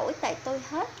 lỗi tại tôi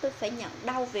hết, tôi phải nhận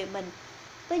đau về mình.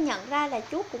 Tôi nhận ra là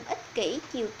chú cũng ích kỷ,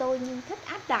 chiều tôi nhưng thích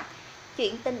áp đặt.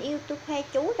 Chuyện tình yêu tôi khoe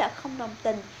chú đã không đồng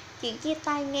tình, chuyện chia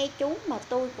tay nghe chú mà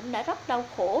tôi cũng đã rất đau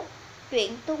khổ.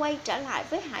 Chuyện tôi quay trở lại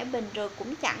với Hải Bình rồi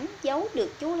cũng chẳng giấu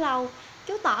được chú lâu.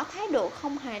 Chú tỏ thái độ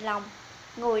không hài lòng,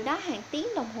 ngồi đó hàng tiếng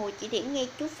đồng hồ chỉ để nghe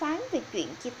chú phán về chuyện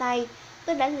chia tay.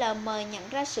 Tôi đã lờ mờ nhận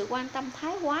ra sự quan tâm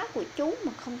thái quá của chú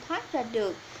mà không thoát ra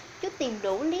được. Chú tìm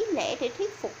đủ lý lẽ để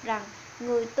thuyết phục rằng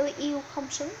người tôi yêu không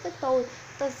xứng với tôi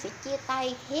phải chia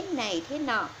tay thế này thế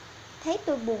nọ. Thấy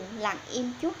tôi buồn lặng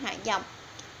im, chú hạ giọng.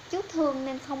 Chú thương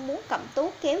nên không muốn Cẩm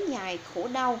Tú kéo dài khổ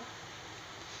đau.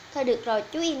 Thôi được rồi,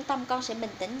 chú yên tâm, con sẽ bình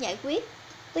tĩnh giải quyết.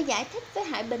 Tôi giải thích với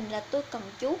Hải Bình là tôi cần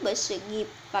chú bởi sự nghiệp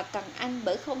và cần anh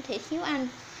bởi không thể thiếu anh.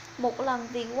 Một lần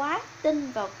vì quá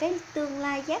tin vào cái tương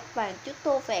lai dát vàng chú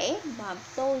tô vẽ mà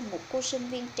tôi, một cô sinh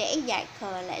viên trẻ dại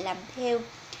khờ, lại làm theo.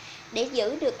 Để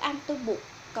giữ được anh tôi buộc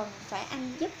cần phải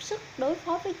anh giúp sức đối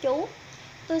phó với chú.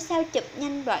 Tôi sao chụp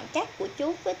nhanh đoạn chat của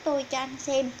chú với tôi cho anh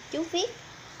xem. Chú viết: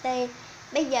 T.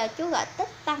 Bây giờ chú gọi tích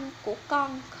tăng của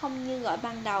con không như gọi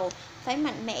ban đầu, phải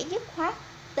mạnh mẽ dứt khoát.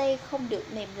 T không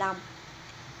được mềm lòng.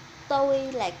 Tôi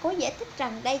lại cố giải thích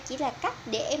rằng đây chỉ là cách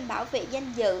để em bảo vệ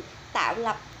danh dự, tạo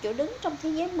lập chỗ đứng trong thế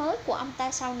giới mới của ông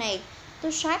ta sau này.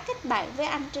 Tôi xóa kết bạn với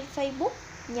anh trên Facebook,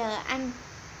 nhờ anh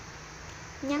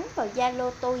nhắn vào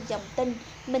Zalo tôi dòng tin: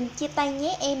 mình chia tay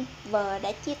nhé em, vợ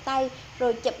đã chia tay,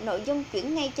 rồi chụp nội dung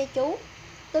chuyển ngay cho chú.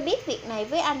 Tôi biết việc này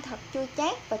với anh thật chua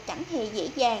chát và chẳng hề dễ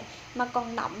dàng, mà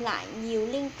còn động lại nhiều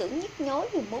liên tưởng nhức nhối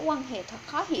về mối quan hệ thật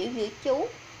khó hiểu giữa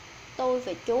tôi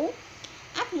và chú.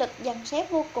 Áp lực giằng xé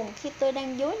vô cùng khi tôi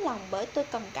đang dối lòng, bởi tôi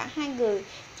cần cả hai người,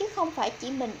 chứ không phải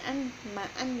chỉ mình anh, mà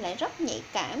anh lại rất nhạy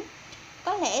cảm.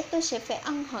 Có lẽ tôi sẽ phải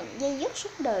ân hận dây dứt suốt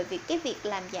đời vì cái việc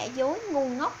làm giả dối ngu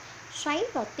ngốc xoáy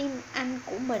vào tim anh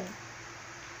của mình.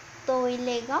 Tôi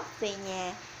lê gót về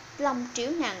nhà, lòng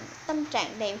trĩu nặng, tâm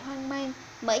trạng đầy hoang mang.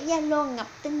 Mở Zalo ngập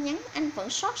tin nhắn, anh vẫn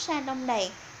xót xa đông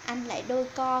đầy. Anh lại đôi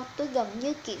co, tôi gần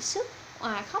như kiệt sức,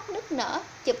 òa khóc nức nở,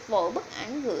 chụp vội bức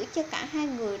ảnh gửi cho cả hai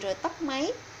người rồi tắt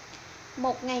máy.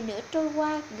 Một ngày nữa trôi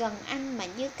qua, gần anh mà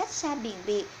như cách xa biển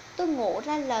biệt. Tôi ngộ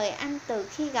ra lời anh: từ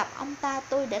khi gặp ông ta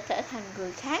tôi đã trở thành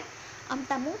người khác. Ông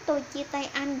ta muốn tôi chia tay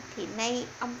anh, thì nay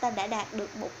ông ta đã đạt được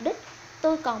mục đích.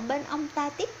 Tôi còn bên ông ta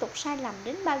tiếp tục sai lầm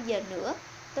đến bao giờ nữa?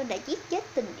 Tôi đã giết chết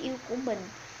tình yêu của mình.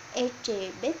 Ê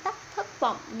chề, bế tắc, thất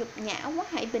vọng, nhục nhã quá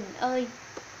Hải Bình ơi!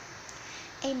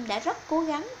 Em đã rất cố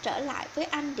gắng trở lại với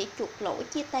anh để chuộc lỗi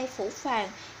chia tay phũ phàng,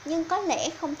 nhưng có lẽ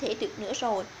không thể được nữa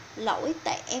rồi. Lỗi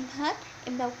tại em hết,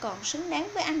 em đâu còn xứng đáng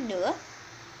với anh nữa.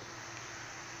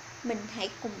 Mình hãy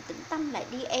cùng tĩnh tâm lại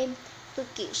đi em. Tôi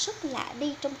kiệt sức lạ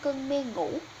đi trong cơn mê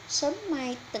ngủ. Sớm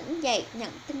mai tỉnh dậy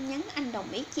nhận tin nhắn anh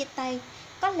đồng ý chia tay.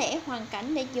 Có lẽ hoàn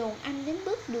cảnh đã dồn anh đến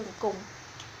bước đường cùng.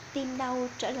 Tim đau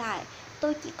trở lại,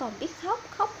 tôi chỉ còn biết khóc,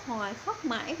 khóc hoài, khóc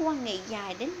mãi qua ngày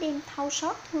dài đến đêm thâu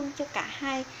xót thương cho cả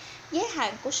hai. Giới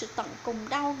hạn của sự tận cùng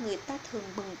đau người ta thường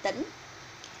bừng tỉnh.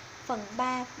 Phần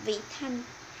 3. Vị Thanh.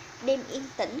 Đêm yên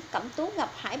tĩnh, Cẩm Tú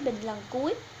gặp Hải Bình lần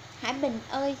cuối. Hải Bình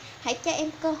ơi, hãy cho em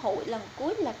cơ hội lần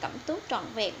cuối là Cẩm Tú trọn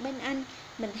vẹn bên anh.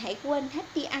 Mình hãy quên hết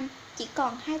đi anh, chỉ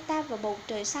còn hai ta vào bầu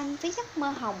trời xanh với giấc mơ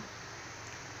hồng.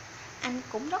 Anh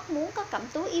cũng rất muốn có Cẩm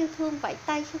Tú yêu thương vẫy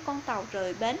tay khi con tàu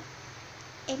rời bến.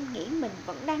 Em nghĩ mình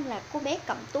vẫn đang là cô bé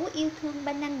Cẩm Tú yêu thương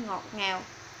bên anh ngọt ngào.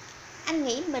 Anh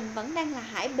nghĩ mình vẫn đang là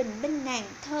Hải Bình bên nàng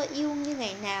thơ yêu như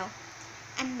ngày nào.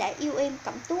 Anh đã yêu em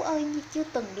Cẩm Tú ơi như chưa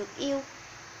từng được yêu.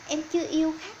 Em chưa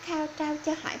yêu khát khao trao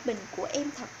cho Hải Bình của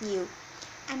em thật nhiều.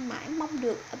 Anh mãi mong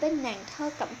được ở bên nàng thơ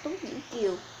Cẩm Tú Diễn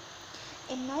Kiều.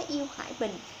 Em nói yêu Hải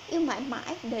Bình, yêu mãi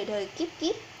mãi, đời đời kiếp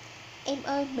kiếp. Em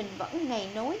ơi, mình vẫn ngày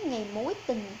nối ngày mối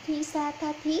tình khi xa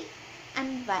tha thiết.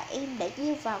 Anh và em đã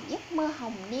gieo vào giấc mơ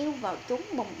hồng nêu vào chốn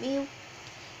bồng yêu.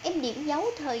 Em điểm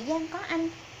dấu thời gian có anh,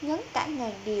 ngấn cả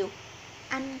ngàn điều.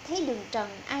 Anh thấy đường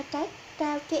trần ai trái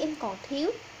trao cho em còn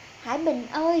thiếu. Hải Bình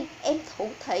ơi, em thủ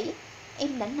thủy,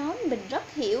 em đã nói mình rất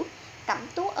hiểu. Cẩm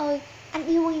Tú ơi, anh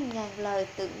yêu em ngàn lời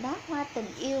tượng đá hoa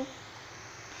tình yêu.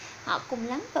 Họ cùng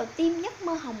lắng vào tim giấc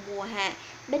mơ hồng mùa hạ,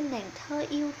 bên nàng thơ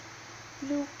yêu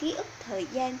lưu ký ức thời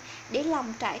gian, để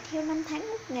lòng trải theo năm tháng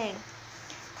ngút ngàn.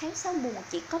 Tháng sau buồn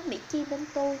chỉ có Mỹ Chi bên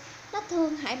tôi. Nó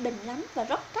thương Hải Bình lắm và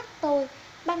rất trách tôi.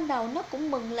 Ban đầu nó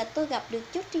cũng mừng là tôi gặp được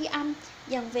chú Tri Âm.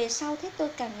 Dần về sau thấy tôi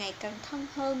càng ngày càng thân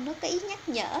hơn. Nó có ý nhắc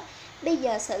nhở. Bây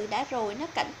giờ sự đã rồi, nó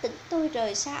cảnh tỉnh tôi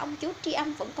rời xa ông chú Tri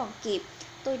Âm vẫn còn kịp.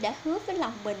 Tôi đã hứa với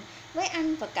lòng mình, với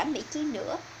anh và cả Mỹ Chi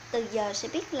nữa, từ giờ sẽ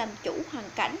biết làm chủ hoàn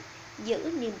cảnh,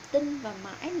 giữ niềm tin và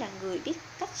mãi là người biết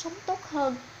cách sống tốt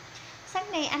hơn.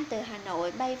 Sáng nay anh từ Hà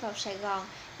Nội bay vào Sài Gòn,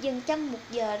 dừng chân 1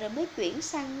 giờ rồi mới chuyển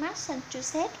sang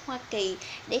Massachusetts, Hoa Kỳ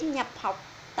để nhập học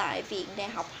tại Viện Đại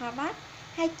học Harvard.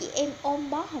 Hai chị em ôm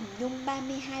bó hồng nhung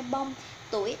 32 bông,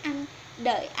 tuổi anh,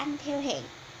 đợi anh theo hẹn.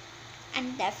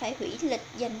 Anh đã phải hủy lịch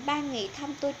dành 3 ngày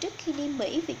thăm tôi trước khi đi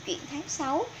Mỹ vì chuyện tháng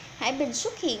 6. Hải Bình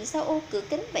xuất hiện sau ô cửa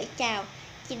kính vẫy chào.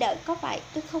 Chỉ đợi có vậy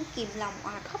tôi không kìm lòng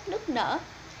òa khóc nức nở.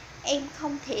 Em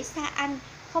không thể xa anh,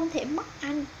 không thể mất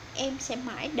anh. Em sẽ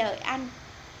mãi đợi anh.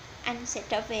 Anh sẽ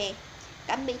trở về.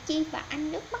 Cả Mỹ Chi và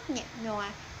anh nước mắt nhạt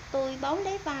nhòa. Tôi bấu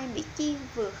lấy vai Mỹ Chi,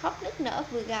 vừa khóc nức nở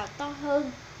vừa gào to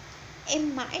hơn.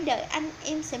 Em mãi đợi anh,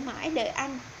 em sẽ mãi đợi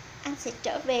anh. Anh sẽ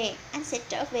trở về, anh sẽ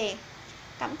trở về.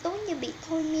 Cẩm Tú như bị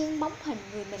thôi miên, bóng hình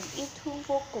người mình yêu thương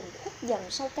vô cùng khuất dần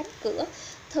sau cánh cửa.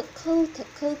 Thực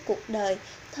hư cuộc đời.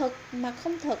 Thật mà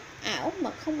không thật, ảo mà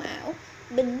không ảo.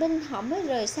 Bình minh họ mới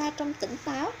rời xa trong tỉnh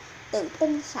táo, tự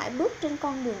tin sải bước trên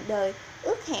con đường đời,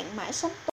 ước hẹn mãi sống tốt.